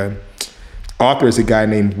the author is a guy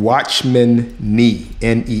named Watchman Nee,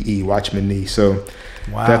 N-E-E, Watchman Nee. So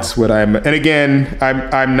that's what and again,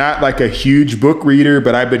 I'm not like a huge book reader,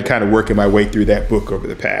 but I've been kind of working my way through that book over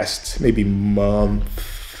the past maybe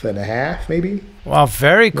month and a half, maybe. Wow,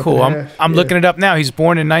 very cool. I'm looking it up now. He's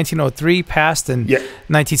born in 1903, passed in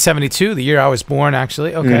 1972, the year I was born,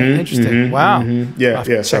 actually. Okay, interesting. Wow.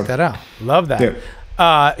 Check that out. Love that.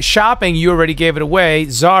 Yeah. Shopping, you already gave it away.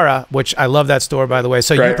 Zara, which I love that store, by the way.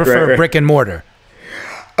 So you prefer brick and mortar?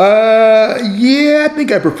 I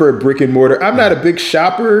think I prefer brick and mortar. I'm not a big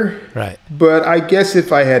shopper, but I guess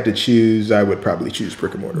if I had to choose, I would probably choose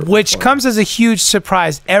brick and mortar. Which comes as a huge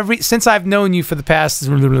surprise. Since I've known you for the past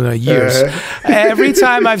years, every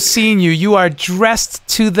time I've seen you, you are dressed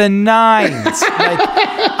to the nines. Like,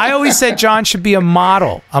 I always said John should be a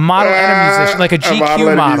model and a musician, like a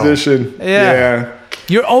GQ model. Musician. Yeah.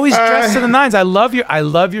 You're always dressed to the nines. I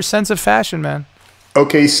love your sense of fashion, man.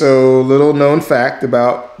 Okay, so little known fact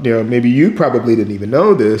about, maybe you probably didn't even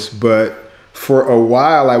know this, but for a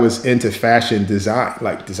while I was into fashion design,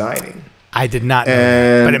 like designing. I did not know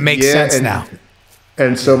that, but it makes sense now.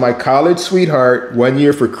 And so my college sweetheart, one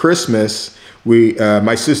year for Christmas,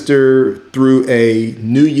 my sister threw a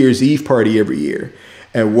New Year's Eve party every year.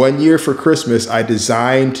 And one year for Christmas, I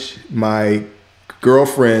designed my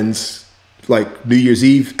girlfriend's like New Year's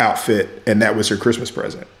Eve outfit, and that was her Christmas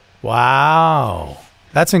present. Wow.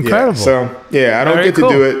 That's incredible. I don't get to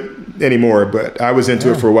do it anymore, but I was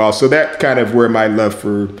into it for a while. So that kind of where my love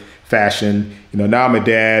for fashion, now I'm a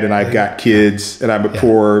dad and I've got kids and I'm a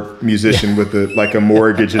poor musician with a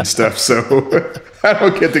mortgage and stuff. So I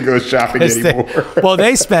don't get to go shopping anymore. Well,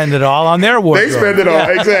 they spend it all on their wardrobe. They spend it all.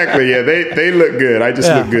 Exactly. Yeah. They look good. I just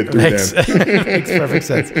look good through them. Makes perfect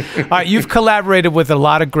sense. All right. You've collaborated with a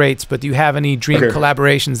lot of greats, but do you have any dream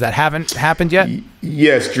collaborations that haven't happened yet?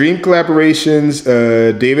 Yes. Dream collaborations,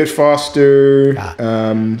 David Foster,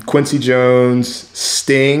 Quincy Jones,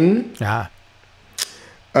 Sting.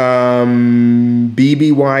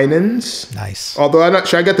 BB Winans. Nice. Although I'm not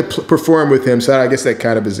sure I got to perform with him, so I guess that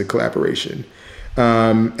kind of is a collaboration.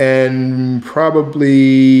 And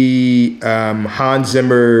probably Hans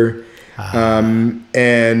Zimmer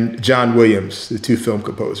and John Williams, the two film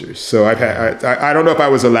composers. So I don't know if I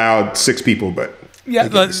was allowed 6 people, but there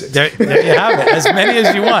you have it, as many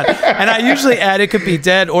as you want. And I usually add it could be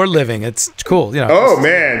dead or living. It's cool, Oh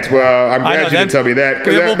man, well I'm glad you didn't tell me that.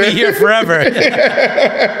 We'll be here forever.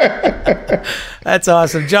 That's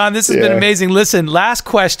awesome, John. This has been amazing. Listen, last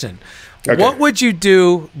question. Okay. What would you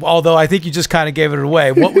do? Although I think you just kind of gave it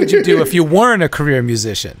away. What would you do if you weren't a career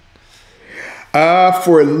musician?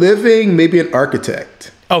 For a living, maybe an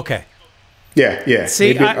architect. Okay. Yeah.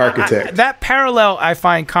 See, Maybe an architect. that parallel I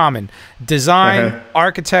find common. Design,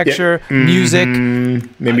 architecture, music.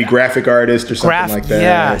 Maybe graphic artist or something like that.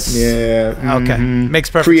 Yes. Yeah. Okay. Makes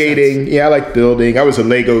perfect Creating. sense. Yeah, I like building. I was a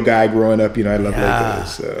Lego guy growing up. I love Legos.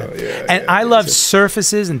 So, And I love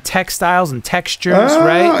surfaces and textiles and textures,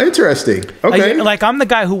 right? Oh, interesting. Okay. Like I'm the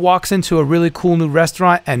guy who walks into a really cool new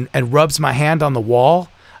restaurant and rubs my hand on the wall.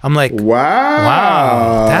 I'm like,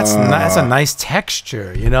 wow, that's a nice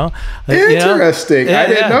texture, Interesting. I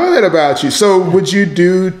didn't know that about you. So would you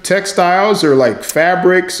do textiles or like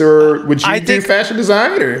fabrics, or would you do fashion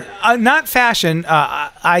design? Or not fashion.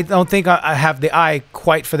 I don't think I have the eye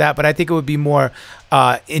quite for that, but I think it would be more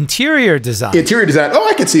interior design. Interior design. Oh,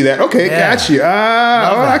 I can see that. Okay, got you.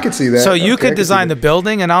 I can see that. So you could design the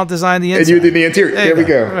building, and I'll design the inside. And you do the interior. There we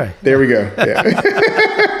go. Right. There we go. Yeah.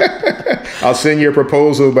 I'll send you a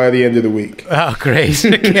proposal by the end of the week. Oh, great.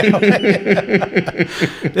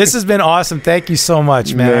 This has been awesome. Thank you so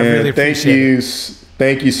much, man. I really appreciate it.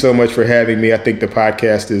 Thank you so much for having me. I think the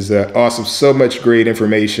podcast is awesome. So much great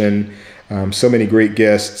information. So many great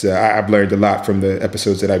guests. I've learned a lot from the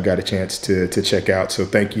episodes that I've got a chance to check out. So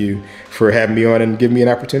thank you for having me on and giving me an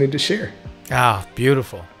opportunity to share. Ah,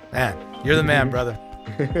 beautiful. Man, you're the man, brother.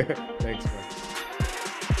 Thanks, man.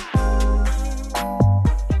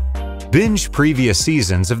 Binge previous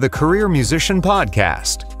seasons of the Career Musician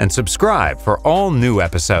Podcast and subscribe for all new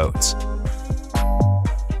episodes.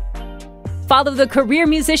 Follow the Career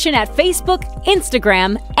Musician at Facebook,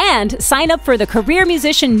 Instagram, and sign up for the Career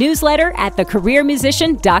Musician newsletter at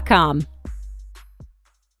thecareermusician.com.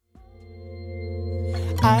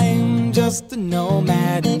 I'm just a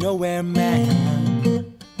nomad, nowhere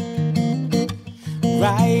man,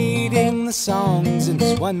 writing the songs in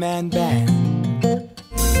this one-man band.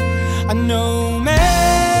 A nomad,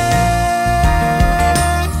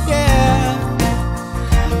 yeah,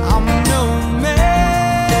 I'm a nomad,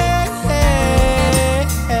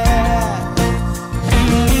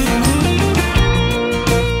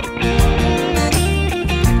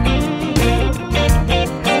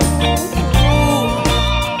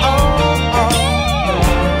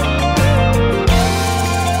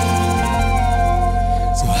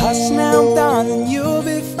 So hush now, darling, you'll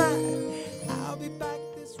be fine. I'll be back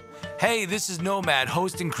this way. Hey, this is Nomad,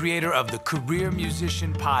 host and creator of the Career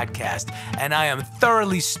Musician Podcast, and I am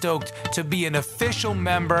thoroughly stoked to be an official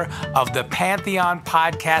member of the Pantheon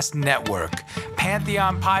Podcast Network.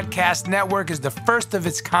 Pantheon Podcast Network is the first of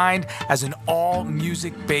its kind as an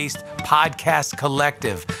all-music-based podcast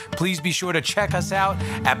collective. Please be sure to check us out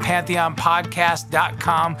at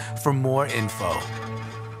pantheonpodcast.com for more info.